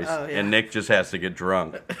twice, and Nick just has to get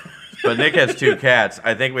drunk. But Nick has 2 cats.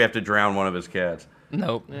 I think we have to drown one of his cats.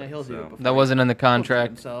 Nope. Yeah, he'll do it before that wasn't in the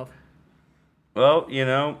contract. Himself. Well,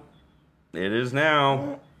 it is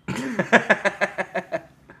now.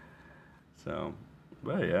 So,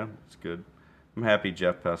 but yeah, it's good. I'm happy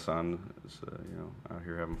Jeff Passan is, out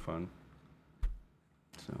here having fun.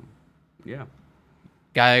 So, yeah.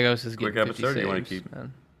 Gallegos is getting quick 50 episode. saves, You want to keep?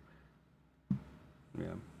 man. Yeah.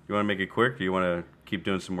 You want to make it quick, or do you want to keep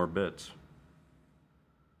doing some more bits?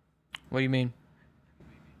 What do you mean?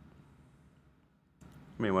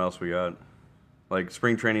 I mean, what else we got? Like,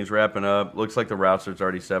 spring training's wrapping up. Looks like the roster's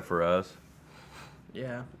already set for us.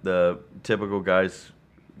 Yeah. The typical guys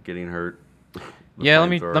getting hurt. Yeah,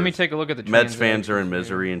 let me take a look at the Mets fans are in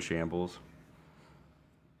misery and shambles.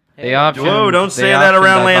 Whoa, don't say that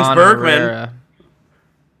around Lance Berkman.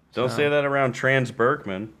 Don't say that around Trans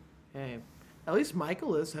Berkman. Hey, at least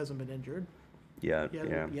Michaelis hasn't been injured. Yeah.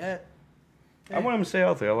 Yet. I want him to stay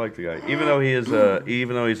healthy. I like the guy, even though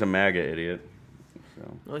he's a MAGA idiot.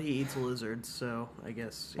 So. Well, he eats lizards, so I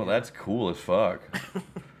guess. Well, that's cool as fuck.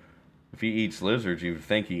 If he eats lizards, you'd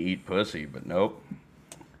think he eat pussy, but nope.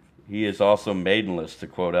 He is also maidenless, to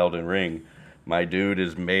quote Elden Ring. My dude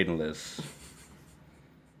is maidenless.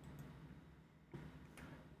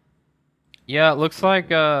 Yeah, it looks like,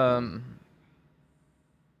 let's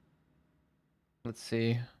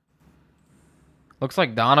see. Looks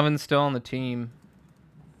like Donovan's still on the team.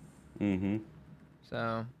 Mm-hmm.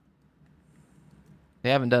 So,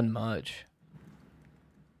 they haven't done much.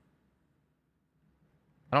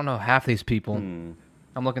 I don't know half these people. I'm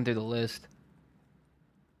looking through the list.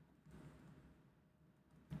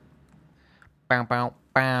 Bow, bow,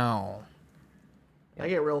 bow. I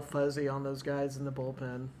get real fuzzy on those guys in the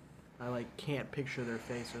bullpen. I can't picture their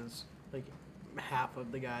faces. Half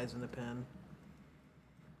of the guys in the pen.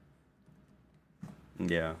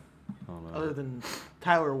 Yeah. Other than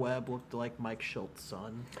Tyler Webb looked like Mike Schilt's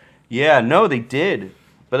son. Yeah, no, they did.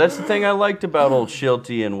 But that's the thing I liked about old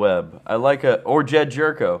Schilty and Webb. Or Jed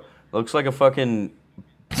Jerko. Looks like a fucking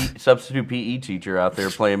substitute PE teacher out there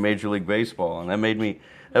playing Major League Baseball. And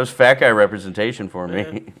that was fat guy representation for me.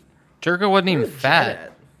 Man. Jerko wasn't even Where's Jed fat.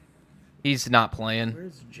 at? He's not playing.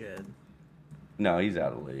 Where's Jed? No, he's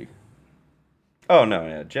out of the league. Oh, no,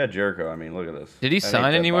 yeah. Jed Jerko, I mean, look at this. Did he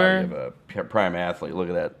sign anywhere? Body of a prime athlete. Look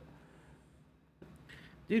at that.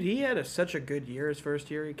 Dude, he had such a good year his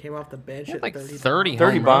first year. He came off the bench at 30 30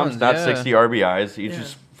 home bombs, runs, not yeah. 60 RBIs. He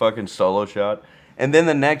just fucking solo shot. And then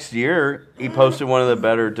the next year, he posted one of the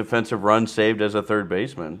better defensive runs saved as a third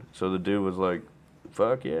baseman. So the dude was like,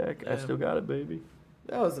 fuck yeah, I still got it, baby.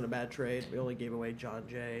 That wasn't a bad trade. We only gave away John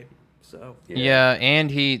Jay. So Yeah, and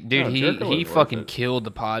he Jerko was fucking worth it. killed the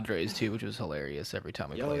Padres too, which was hilarious every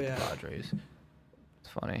time he Oh, played yeah. the Padres. It's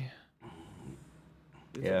funny.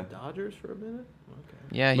 He was Yeah. at the Dodgers for a minute? Okay.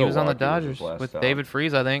 Yeah, he was on the Milwaukee was his Dodgers last with stop. David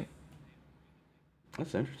Freese, I think.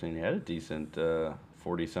 That's interesting. He had a decent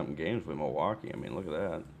 40-something games with Milwaukee. I mean, look at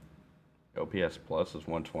that. OPS plus is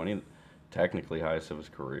 120, technically highest of his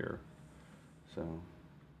career. So,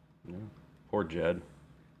 yeah. Poor Jed.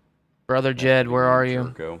 Brother Jed, where are you?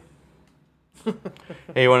 Jerko.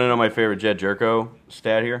 Hey, you want to know my favorite Jed Jerko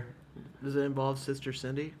stat here? Does it involve Sister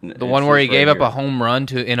Cindy? The one where he gave up a home run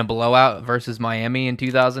in a blowout versus Miami in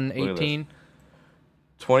 2018.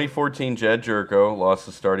 2014 Jed Jerko lost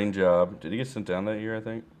his starting job. Did he get sent down that year, I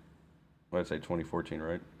think? I'd say 2014,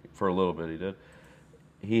 right? For a little bit he did.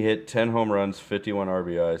 He hit 10 home runs, 51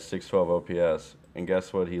 RBIs, 612 OPS. And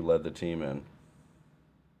guess what he led the team in?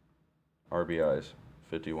 RBIs,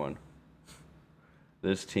 51.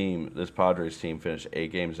 This Padres team finished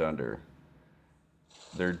 8 games under.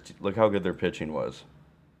 Look how good their pitching was.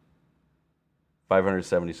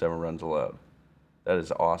 577 runs allowed. That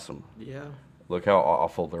is awesome. Yeah. Look how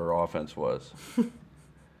awful their offense was.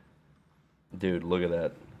 Dude, look at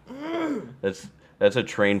that. That's a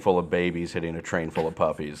train full of babies hitting a train full of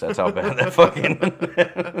puppies. That's how bad that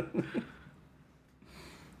fucking...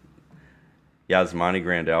 Yasmani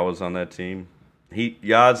Grandal was on that team.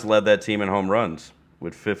 Yaz led that team in home runs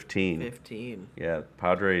with 15. 15. Yeah,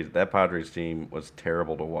 that Padres team was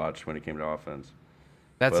terrible to watch when it came to offense.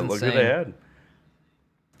 That's but insane. Look who they had.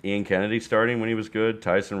 Ian Kennedy starting when he was good.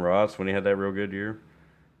 Tyson Ross when he had that real good year.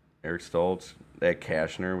 Eric Stoltz. They had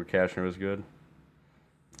Cashner when Cashner was good.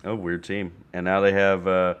 Oh, weird team. And now they have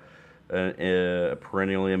a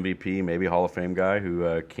perennial MVP, maybe Hall of Fame guy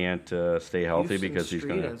who can't stay healthy Houston because he's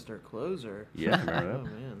going to... as their closer. Yeah, remember that? Oh,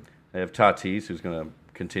 man. They have Tatis, who's going to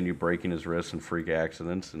continue breaking his wrists and freak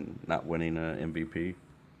accidents and not winning an MVP.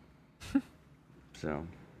 So,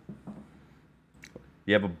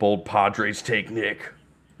 you have a bold Padres take, Nick.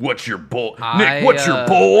 What's your bold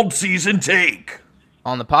season take?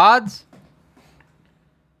 On the pods?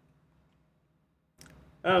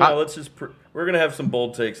 I don't know. Let's just we're gonna have some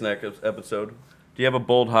bold takes next episode. Do you have a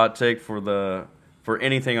bold hot take for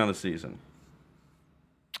anything on the season?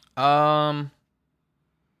 Not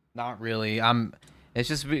really.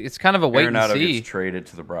 It's kind of a wait and Arenado see. Gets traded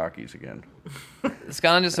to the Rockies again. It's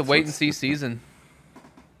kind of just a wait and see season.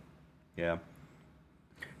 Yeah.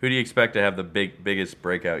 Who do you expect to have the biggest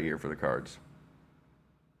breakout year for the Cards?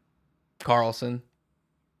 Carlson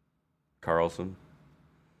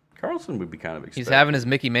would be kind of expected. He's having his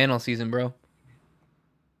Mickey Mantle season, bro.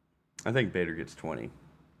 I think Bader gets 20.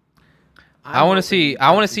 I want to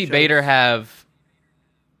see Bader have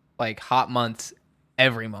like hot months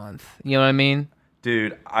every month. You know what I mean?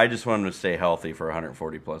 Dude, I just want him to stay healthy for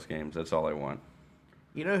 140 plus games. That's all I want.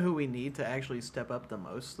 You know who we need to actually step up the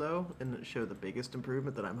most, though, and show the biggest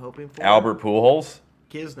improvement that I'm hoping for? Albert Pujols?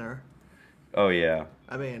 Kisner. Oh, yeah.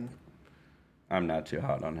 I mean... I'm not too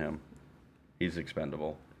hot on him. He's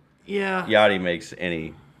expendable. Yeah. Yachty makes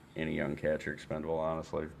any young catcher expendable,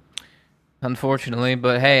 honestly. Unfortunately,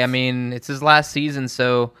 but hey, I mean, it's his last season,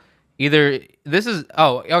 so either this is...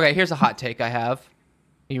 Oh, okay, here's a hot take I have.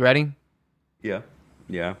 You ready? Yeah.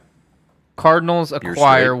 Cardinals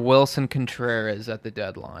acquire Wilson Contreras at the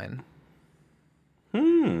deadline.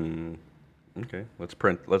 Okay,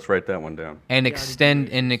 let's write that one down. And extend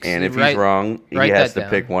and if he's wrong, he has to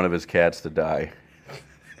pick one of his cats to die.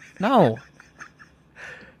 No.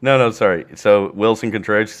 No, sorry. So Wilson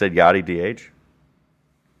Contreras said Yachty DH?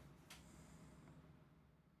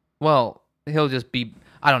 Well, he'll just be,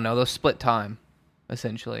 I don't know, they'll split time,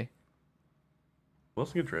 essentially.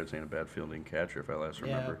 Wilson Contreras ain't a bad fielding catcher, if I last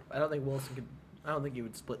remember. I don't think he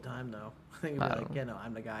would split time, though. I think he'd be like,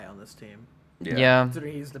 I'm the guy on this team. Yeah.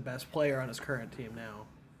 Considering he's the best player on his current team now.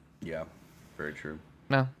 Yeah, very true.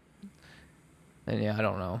 No. And I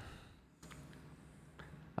don't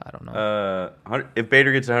know. If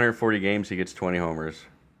Bader gets 140 games, he gets 20 homers.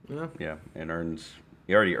 Yeah. And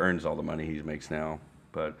he already earns all the money he makes now.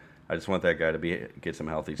 But I just want that guy to get some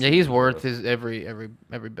healthy. Yeah, he's worth his every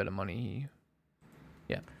bit of money.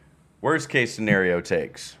 Worst case scenario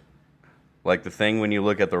takes, like the thing when you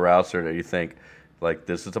look at the roster that you think, like,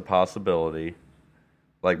 this is a possibility,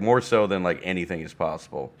 like more so than like anything is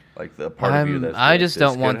possible. Like the part of you that's I just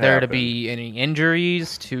don't want there to be any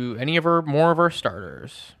injuries to any of more of our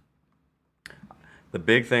starters. The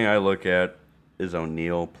big thing I look at is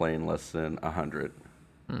O'Neill playing less than 100.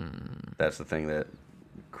 That's the thing that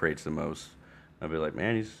creates the most. I'd be like,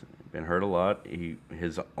 man, he's been hurt a lot.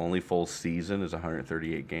 His only full season is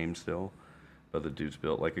 138 games still, but the dude's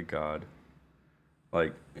built like a god.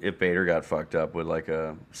 Like, if Bader got fucked up with like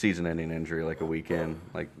a season-ending injury, like a weekend,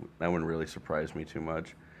 like that wouldn't really surprise me too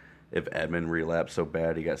much. If Edmund relapsed so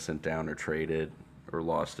bad he got sent down or traded or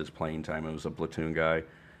lost his playing time and was a platoon guy,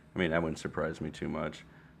 I mean, that wouldn't surprise me too much.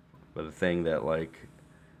 But the thing that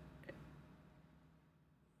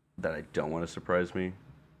that I don't want to surprise me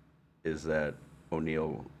is that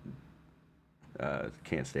O'Neill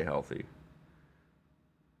can't stay healthy.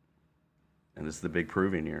 And this is the big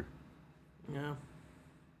proving year. Yeah.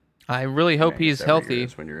 I really hope he's healthy.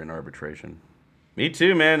 That's when you're in arbitration. Me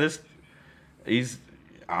too, man. He's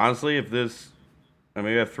honestly,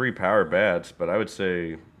 we have 3 power bats, but I would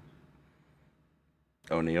say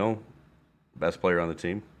O'Neill, best player on the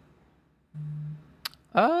team.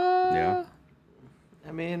 Yeah.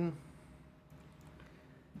 I mean,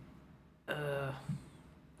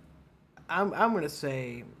 I'm gonna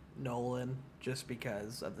say Nolan just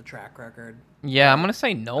because of the track record. Yeah, I'm gonna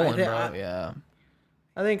say Nolan, bro. Yeah.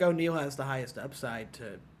 I think O'Neill has the highest upside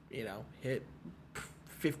to, hit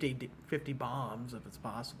 50 bombs if it's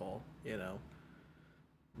possible,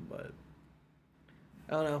 But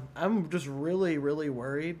I don't know. I'm just really, really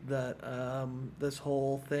worried that this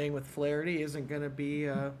whole thing with Flaherty isn't going to be,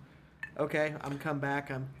 okay, I'm come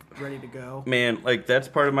back, I'm ready to go. Man, that's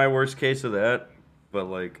part of my worst case of that.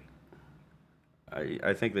 But,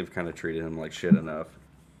 I think they've kind of treated him like shit enough.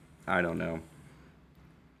 I don't know.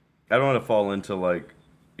 I don't want to fall into like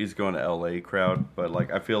he's going to LA crowd, but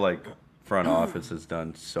like I feel like front office has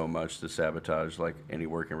done so much to sabotage like any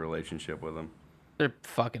working relationship with him. They're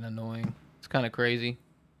fucking annoying. It's kind of crazy.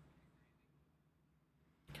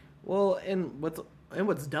 Well, and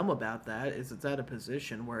what's dumb about that is it's at a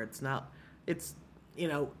position where it's not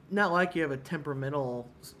like you have a temperamental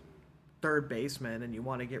third baseman and you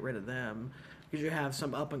want to get rid of them because you have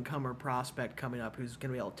some up-and-comer prospect coming up who's going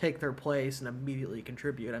to be able to take their place and immediately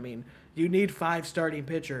contribute. I mean, you need 5 starting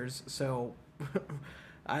pitchers, so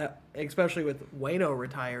especially with Waino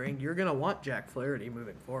retiring, you're going to want Jack Flaherty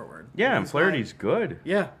moving forward. Yeah, and Flaherty's good.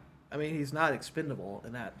 Yeah. I mean, he's not expendable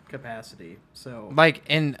in that capacity. So, like,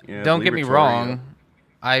 and don't get me wrong,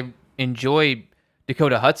 I enjoy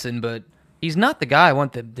Dakota Hudson, but he's not the guy I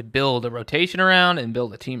want to build a rotation around and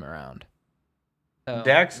build a team around. So,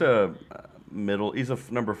 Dak's a middle. He's a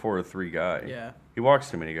number 4 or 3 guy. Yeah, he walks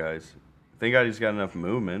too many guys. Thank God he's got enough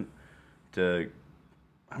movement to.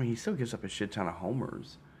 I mean, he still gives up a shit ton of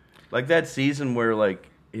homers. Like that season where like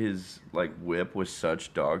his like whip was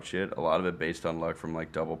such dog shit. A lot of it based on luck from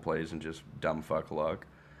like double plays and just dumb fuck luck.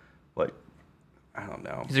 Like I don't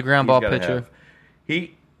know. He's a ground ball pitcher.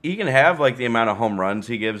 He can have like the amount of home runs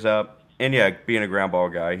he gives up, and yeah, being a ground ball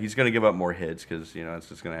guy, he's going to give up more hits because it's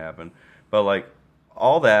just going to happen. But like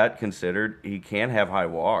all that considered, he can have high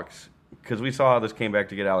walks because we saw how this came back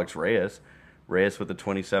to get Alex Reyes. Reyes with the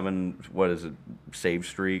 27 save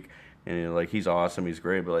streak. And like he's awesome, he's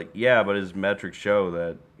great, but but his metrics show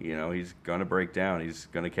that he's gonna break down, he's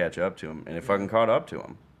gonna catch up to him, and it fucking caught up to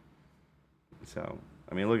him. So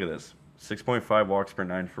I mean, look at this: 6.5 walks per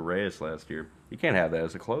 9 for Reyes last year. You can't have that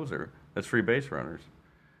as a closer. That's 3 base runners.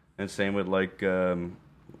 And same with like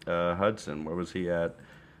Hudson. Where was he at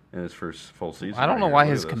in his first full season? I don't know why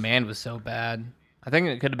his command was so bad. I think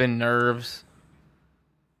it could have been nerves.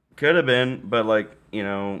 Could have been, but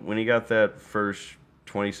when he got that first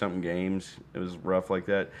 20-something games, it was rough like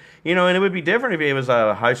that. And it would be different if he was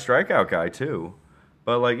a high strikeout guy, too.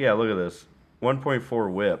 But, look at this.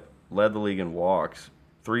 1.4 whip, led the league in walks,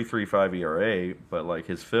 3.35 ERA, but,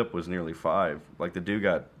 his FIP was nearly 5. The dude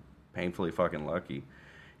got painfully fucking lucky.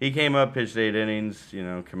 He came up, pitched 8 innings,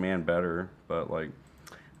 command better, but,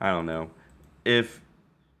 I don't know.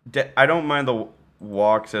 I don't mind the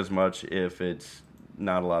walks as much if it's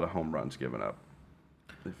not a lot of home runs given up.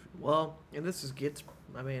 Well, and this gets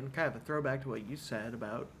kind of a throwback to what you said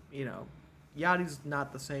about, Yadi's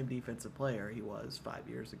not the same defensive player he was 5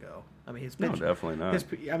 years ago. I mean, his pitch... No, definitely not.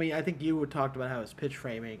 I think you talked about how his pitch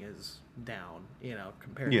framing is down,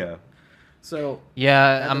 compared to... So...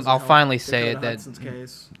 Yeah, I'll finally say it that... Hudson's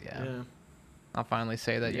case. Yeah. I'll finally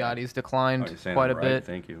say that Yadi's declined quite a bit.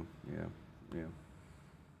 Thank you. Yeah.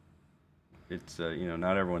 It's,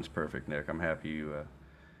 not everyone's perfect, Nick. I'm happy you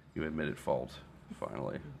admitted fault,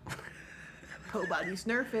 finally. Pobody's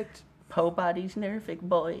nerfect. Pobody's nerfect,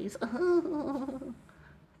 boys.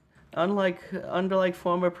 Unlike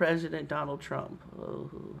former President Donald Trump. Oh.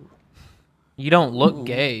 You don't look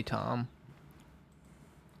gay, Tom.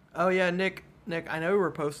 Oh yeah, Nick, I know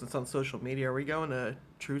we're posting this on social media. Are we going to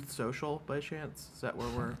Truth Social by chance? Is that where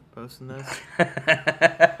we're posting this?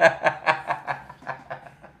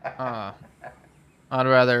 I'd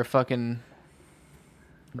rather fucking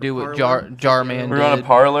do what Jarman did. We're going to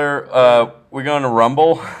Parlor. We're going to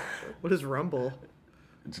Rumble. What is Rumble?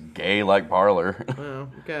 It's gay like Parlor. Oh,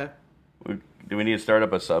 okay. Do we need to start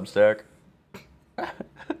up a Substack?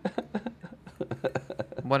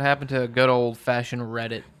 What happened to a good old-fashioned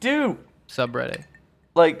Reddit? Dude. Subreddit.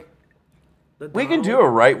 We can do a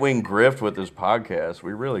right-wing grift with this podcast.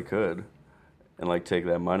 We really could. And, take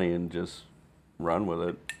that money and just run with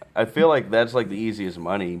it. I feel like that's, the easiest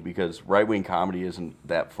money because right-wing comedy isn't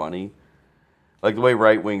that funny. The way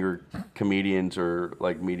right-winger comedians or,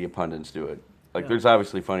 media pundits do it. There's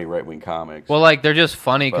obviously funny right-wing comics. Well, they're just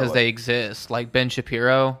funny because they exist. Ben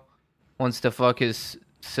Shapiro wants to fuck his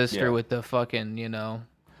sister with the fucking,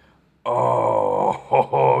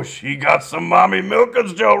 Oh, she got some mommy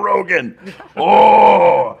milkers, Joe Rogan.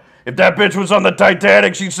 Oh, if that bitch was on the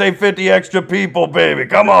Titanic, she'd save 50 extra people, baby.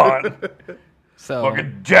 Come on. So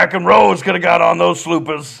fucking Jack and Rose could have got on those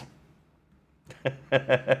sloopers.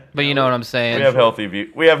 But you know what I'm saying. We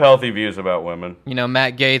have healthy views about women.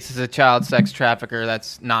 Matt Gaetz is a child sex trafficker.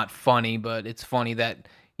 That's not funny, but it's funny that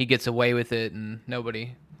he gets away with it and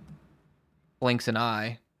nobody blinks an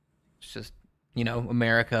eye. It's just,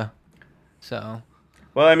 America. So.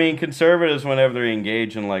 Well, conservatives, whenever they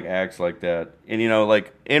engage in acts like that, and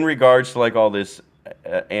in regards to all this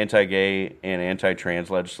anti-gay and anti-trans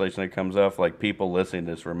legislation that comes up, like people listening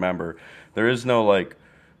to this, remember, there is no like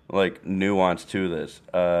nuance to this.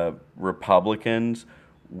 Republicans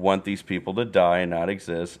want these people to die and not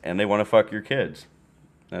exist, and they want to fuck your kids.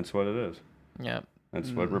 That's what it is. Yeah.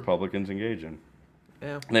 That's what Republicans engage in.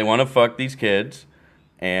 Yeah. They want to fuck these kids,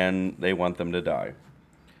 and they want them to die.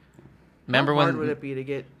 Remember How hard would it be to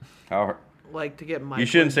get How to get Mike? you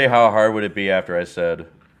shouldn't say how hard would it be after I said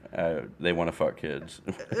they want to fuck kids.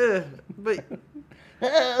 But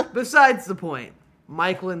besides the point,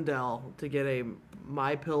 Mike Lindell to get a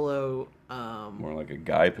My Pillow. More like a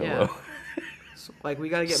guy pillow. Yeah. So, like, we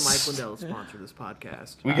got to get Mike Lindell to sponsor this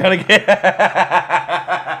podcast. We gotta get.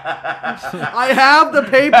 I have the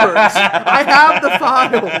papers. I have the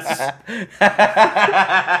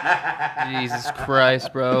files. Jesus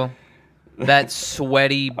Christ, bro. That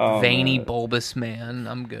sweaty, veiny, bulbous man.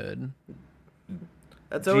 I'm good.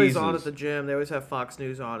 That's always on Jesus. at the gym. They always have Fox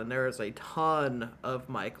News on, and there is a ton of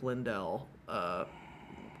Mike Lindell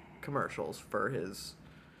commercials for his.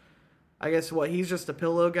 I guess he's just a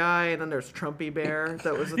pillow guy, and then there's Trumpy Bear.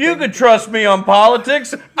 That was You can trust me on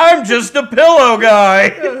politics. I'm just a pillow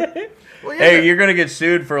guy. Well, yeah. Hey, you're gonna get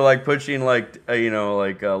sued for like pushing false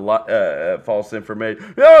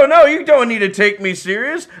information. No, you don't need to take me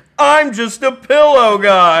serious. I'm just a pillow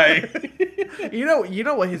guy. You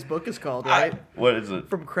know what his book is called, right? What is it?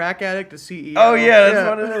 From crack addict to CEO. Oh yeah, that's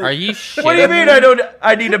what it is. Are you shitting What do you mean? me?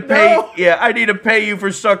 I need to pay. No. Yeah, I need to pay you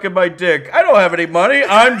for sucking my dick. I don't have any money.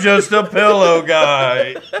 I'm just a pillow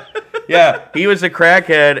guy. Yeah, he was a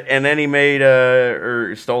crackhead, and then he made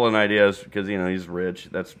or stolen ideas because he's rich.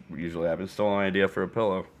 That's usually happens. Stolen idea for a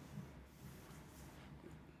pillow.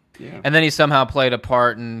 Yeah. And then he somehow played a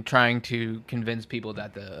part in trying to convince people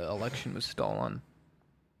that the election was stolen.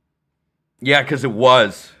 Yeah, because it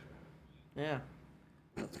was. Yeah.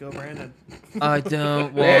 Let's go, Brandon. I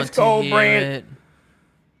don't Let's want to go, hear Brand. it.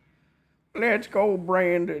 Let's go,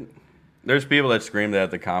 Brandon. There's people that scream that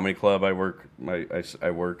at the comedy club I work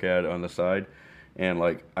at on the side, and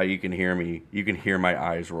you can hear me. You can hear my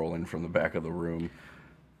eyes rolling from the back of the room.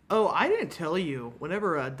 Oh, I didn't tell you.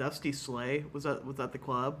 Whenever Dusty Slay was at the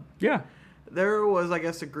club, Yeah. there was, I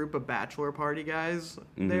guess, a group of bachelor party guys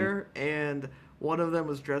there, and one of them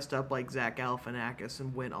was dressed up like Zach Galifianakis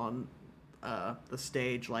and went on the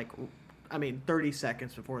stage 30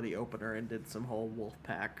 seconds before the opener and did some whole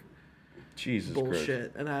Wolfpack Jesus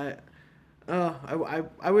bullshit. And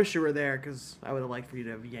I wish you were there because I would have liked for you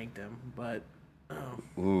to have yanked him, but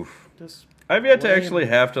Oof. just I've yet to lame. actually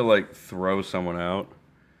have to throw someone out,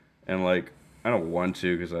 and I don't want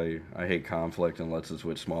to because I hate conflict unless it's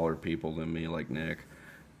with smaller people than me like Nick,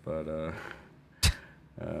 but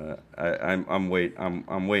I'm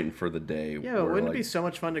waiting for the day. Yeah, where, wouldn't it be so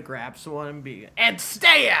much fun to grab someone and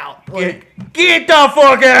stay out? Get the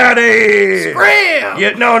fuck out of here! Scram!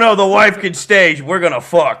 Yeah, no, the wife can stay. We're gonna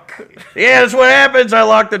fuck. Yeah, that's what happens. I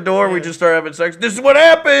lock the door. We just start having sex. This is what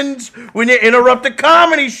happens when you interrupt a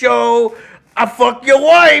comedy show. I fuck your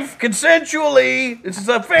wife consensually. This is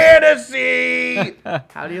a fantasy.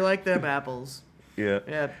 How do you like them apples? Yeah.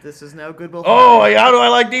 Yeah, this is no good. Oh, how do I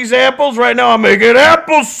like these apples? Right now I'm making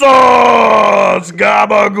applesauce.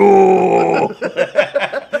 Gabagool.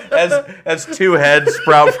 As two heads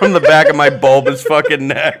sprout from the back of my bulbous fucking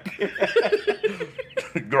neck.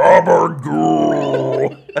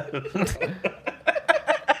 Gabagool.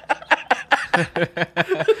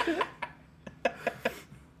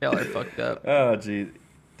 Y'all are fucked up. Oh, gee.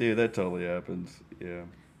 Dude, that totally happens. Yeah.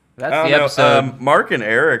 That's the episode. Mark and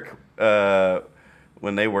Eric,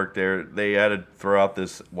 when they worked there, they had to throw out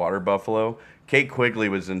this water buffalo. Kate Quigley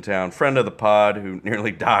was in town, friend of the pod who nearly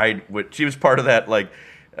died. She was part of that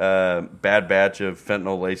bad batch of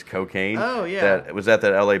fentanyl-laced cocaine. Oh, yeah. That was at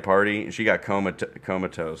that LA party. She got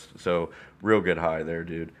comatose. So real good high there,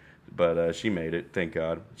 dude. But she made it, thank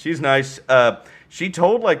God. She's nice. She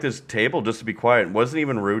told this table just to be quiet and wasn't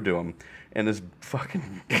even rude to him. And this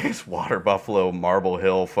water buffalo, Marble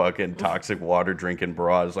Hill fucking toxic water drinking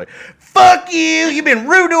broad is like, fuck you, you've been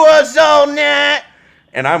rude to us all night.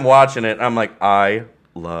 And I'm watching it and I'm like, I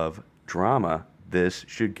love drama. This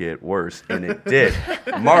should get worse. And it did.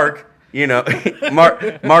 Mark,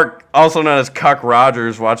 Mark, also known as Cuck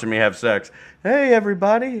Rogers, watching me have sex. Hey,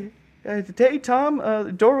 everybody. Hey, Tom,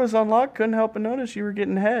 the door was unlocked. Couldn't help but notice you were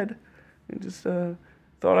getting head. I just thought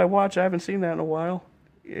I'd watch. I haven't seen that in a while.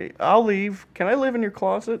 I'll leave. Can I live in your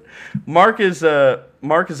closet? Mark is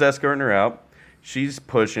escorting her out. She's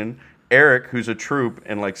pushing. Eric, who's a troop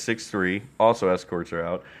and 6'3", also escorts her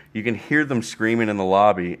out. You can hear them screaming in the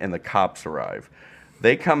lobby, and the cops arrive.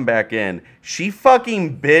 They come back in. She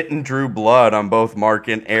fucking bit and drew blood on both Mark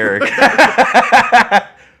and Eric.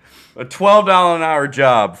 A $12 an hour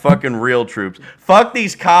job. Fucking real troops. Fuck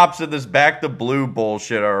these cops and this back to blue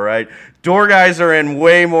bullshit, all right? Door guys are in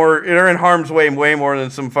harm's way more than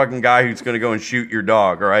some fucking guy who's going to go and shoot your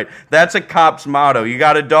dog, all right? That's a cop's motto. You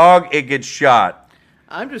got a dog, it gets shot.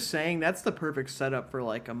 I'm just saying that's the perfect setup for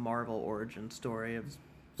like a Marvel origin story of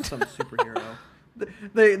some superhero.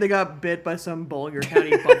 They got bit by some Boulder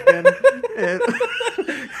County bumpkin.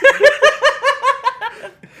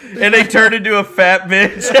 And they turned into a fat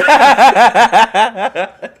bitch.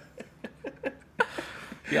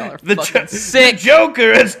 Y'all are fucking sick. The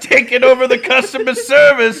Joker has taken over the customer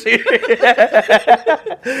service here.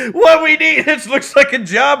 What we need, this looks like a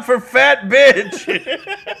job for fat bitch.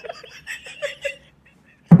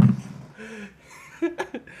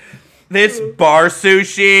 This bar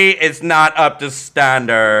sushi is not up to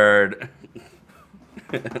standard.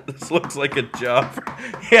 This looks like a job for...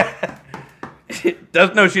 Yeah. She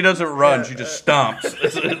doesn't run. She just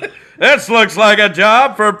stomps. This looks like a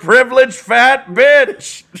job for privileged fat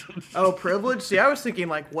bitch. Oh, privilege? See, I was thinking,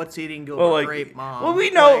 like, what's eating grape mom? Well, we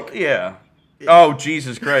know, yeah. Oh,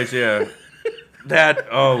 Jesus Christ, yeah. That,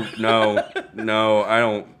 oh, no, I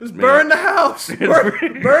don't. Just burn the house.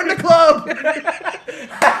 Burn the club.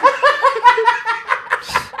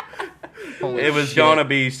 It was going to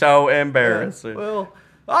be so embarrassing. Well,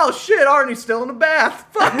 oh, shit, Arnie's still in the bath.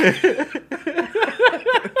 Fuck.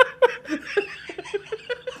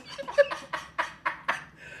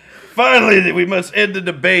 Finally, we must end the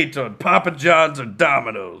debate on Papa John's or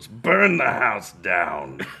Domino's. Burn the house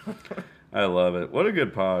down. I love it. What a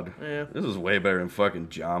good pod. Yeah. This is way better than fucking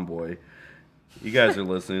John Boy. You guys are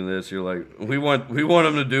listening to this. You're like, we want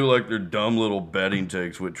them to do like their dumb little betting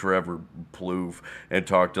takes with Trevor Plouffe and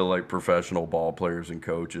talk to like professional ball players and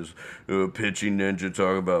coaches. Pitching Ninja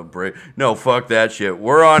talk about break. No, fuck that shit.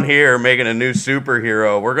 We're on here making a new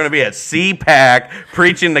superhero. We're gonna be at CPAC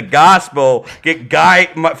preaching the gospel. Get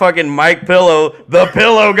fucking Mike Pillow, the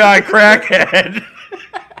Pillow Guy crackhead.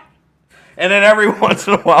 And then every once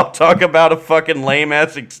in a while talk about a fucking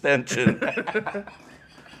lame-ass extension.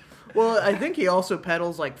 Well, I think he also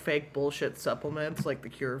peddles, like, fake bullshit supplements, like the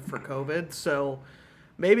cure for COVID, so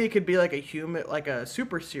maybe it could be like a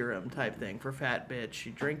super serum type thing for fat bitch.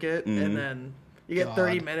 You drink it, and then you get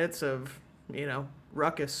 30 minutes of,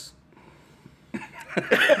 ruckus. I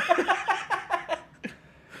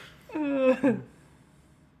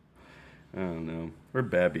don't know. We're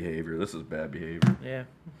bad behavior. This is bad behavior. Yeah.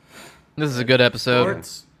 This is a good episode.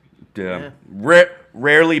 Sports. Yeah.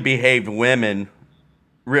 Rarely behaved women,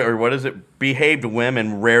 or what is it? Behaved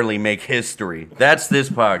women rarely make history. That's this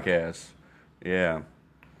podcast. Yeah.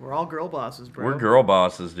 We're all girl bosses, bro. We're girl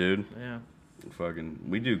bosses, dude. Yeah.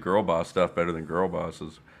 We do girl boss stuff better than girl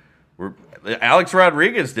bosses. Alex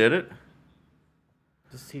Rodriguez did it.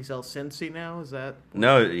 Does he sell Cincy now? Is that?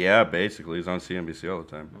 No, yeah, basically he's on CNBC all the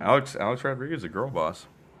time. Alex Rodriguez is a girl boss.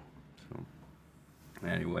 So,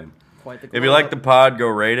 anyway, if you like the pod, go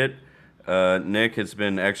rate it. Nick has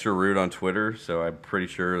been extra rude on Twitter, so I'm pretty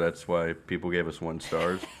sure that's why people gave us 1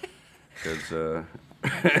 star. Because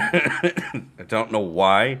I don't know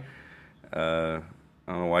why. I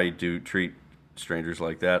don't know why you do treat strangers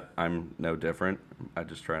like that. I'm no different. I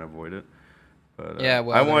just try and avoid it. But, yeah,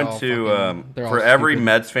 well, I want to, for every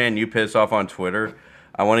Mets fan you piss off on Twitter,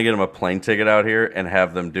 I want to get them a plane ticket out here and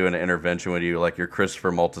have them do an intervention with you like you're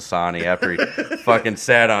Christopher Moltisanti after he fucking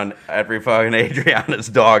fucking Adriana's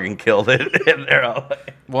dog and killed it. And they're all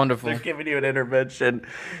like, wonderful. They're giving you an intervention.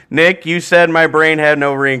 Nick, you said my brain had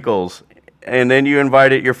no wrinkles. And then you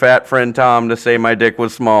invited your fat friend Tom to say my dick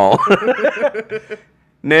was small.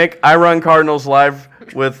 Nick, I run Cardinals Live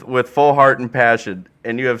with full heart and passion,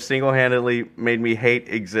 and you have single-handedly made me hate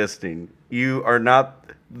existing. You are not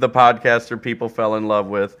the podcaster people fell in love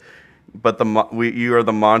with, but you are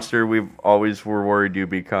the monster we've always were worried you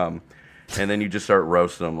become. And then you just start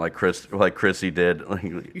roasting them like Chrissy did.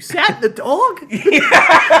 You sat the dog?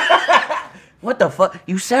 What the fuck?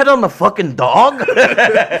 You sat on the fucking dog?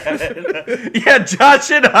 Yeah,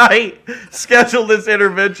 Josh and I scheduled this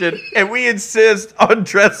intervention, and we insist on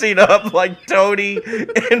dressing up like Tony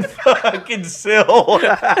and fucking Syl.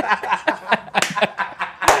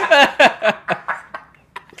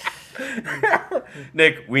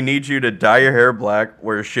 Nick, we need you to dye your hair black,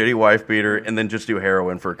 wear a shitty wife beater, and then just do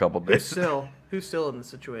heroin for a couple days. Who's still in the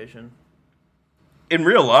situation? In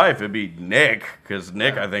real life, it'd be Nick, because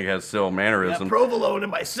Nick, I think, has still mannerisms. Got provolone in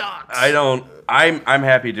my socks. I'm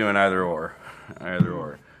happy doing either or.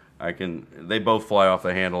 They both fly off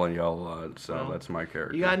the handle and yell a lot, so that's my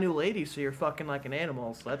character. You got a new lady, so you're fucking like an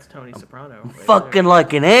animal. So that's Tony Soprano. Right Fucking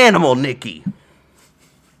like an animal, Nikki.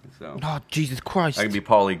 So Oh, Jesus Christ. I can be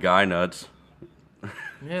Paulie Guy Nuts.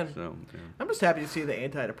 Yeah. So I'm just happy to see the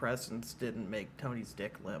antidepressants didn't make Tony's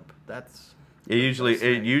dick limp. That's it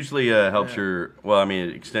usually helps your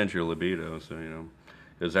it extends your libido, so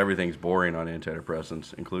because everything's boring on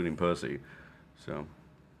antidepressants, including pussy. So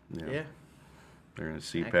yeah. They're gonna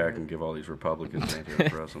CPAC and give all these Republicans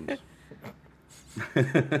antidepressants.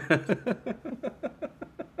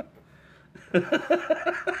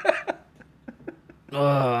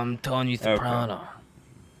 Oh, I'm Tony Soprano. Okay.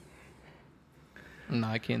 No,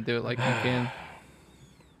 I can't do it like you can.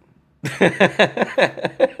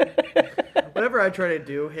 Whenever I try to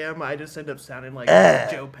do him, I just end up sounding like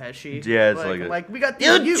Joe Pesci. Yeah, it's like we got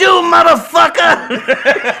you Jew motherfucker.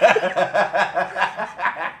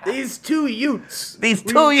 These two Utes.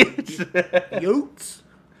 Utes.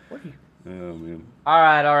 What are you? Oh man. All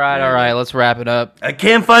right. Let's wrap it up. I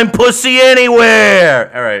can't find pussy anywhere.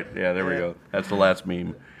 All right. Yeah, there we go. That's the last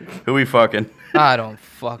meme. Who we fucking? I don't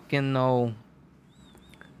fucking know.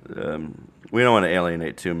 We don't want to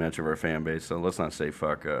alienate too much of our fan base, so let's not say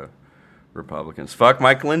fuck Republicans. Fuck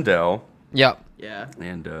Mike Lindell. Yep. Yeah.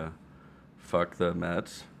 And fuck the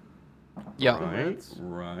Mets. Yep.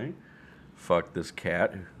 Right. Fuck this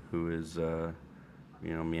cat who is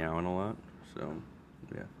meowing a lot. So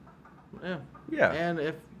yeah. Yeah. And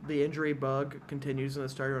if the injury bug continues in the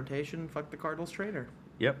starting rotation, fuck the Cardinals trainer.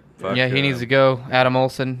 Yep. Fuck, he needs to go. Adam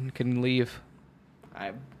Olsen can leave.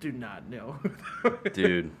 I do not know.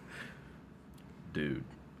 Dude.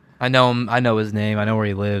 I know him. I know his name. I know where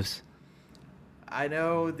he lives. I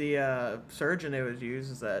know the surgeon who was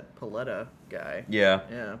used is that Paletta guy. Yeah.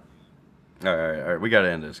 Yeah. All right. We got to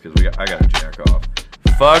end this because I got to jack off.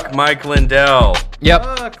 Fuck Mike Lindell. Yep.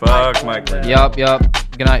 Fuck Mike Lindell. Yep.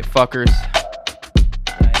 Good night, fuckers.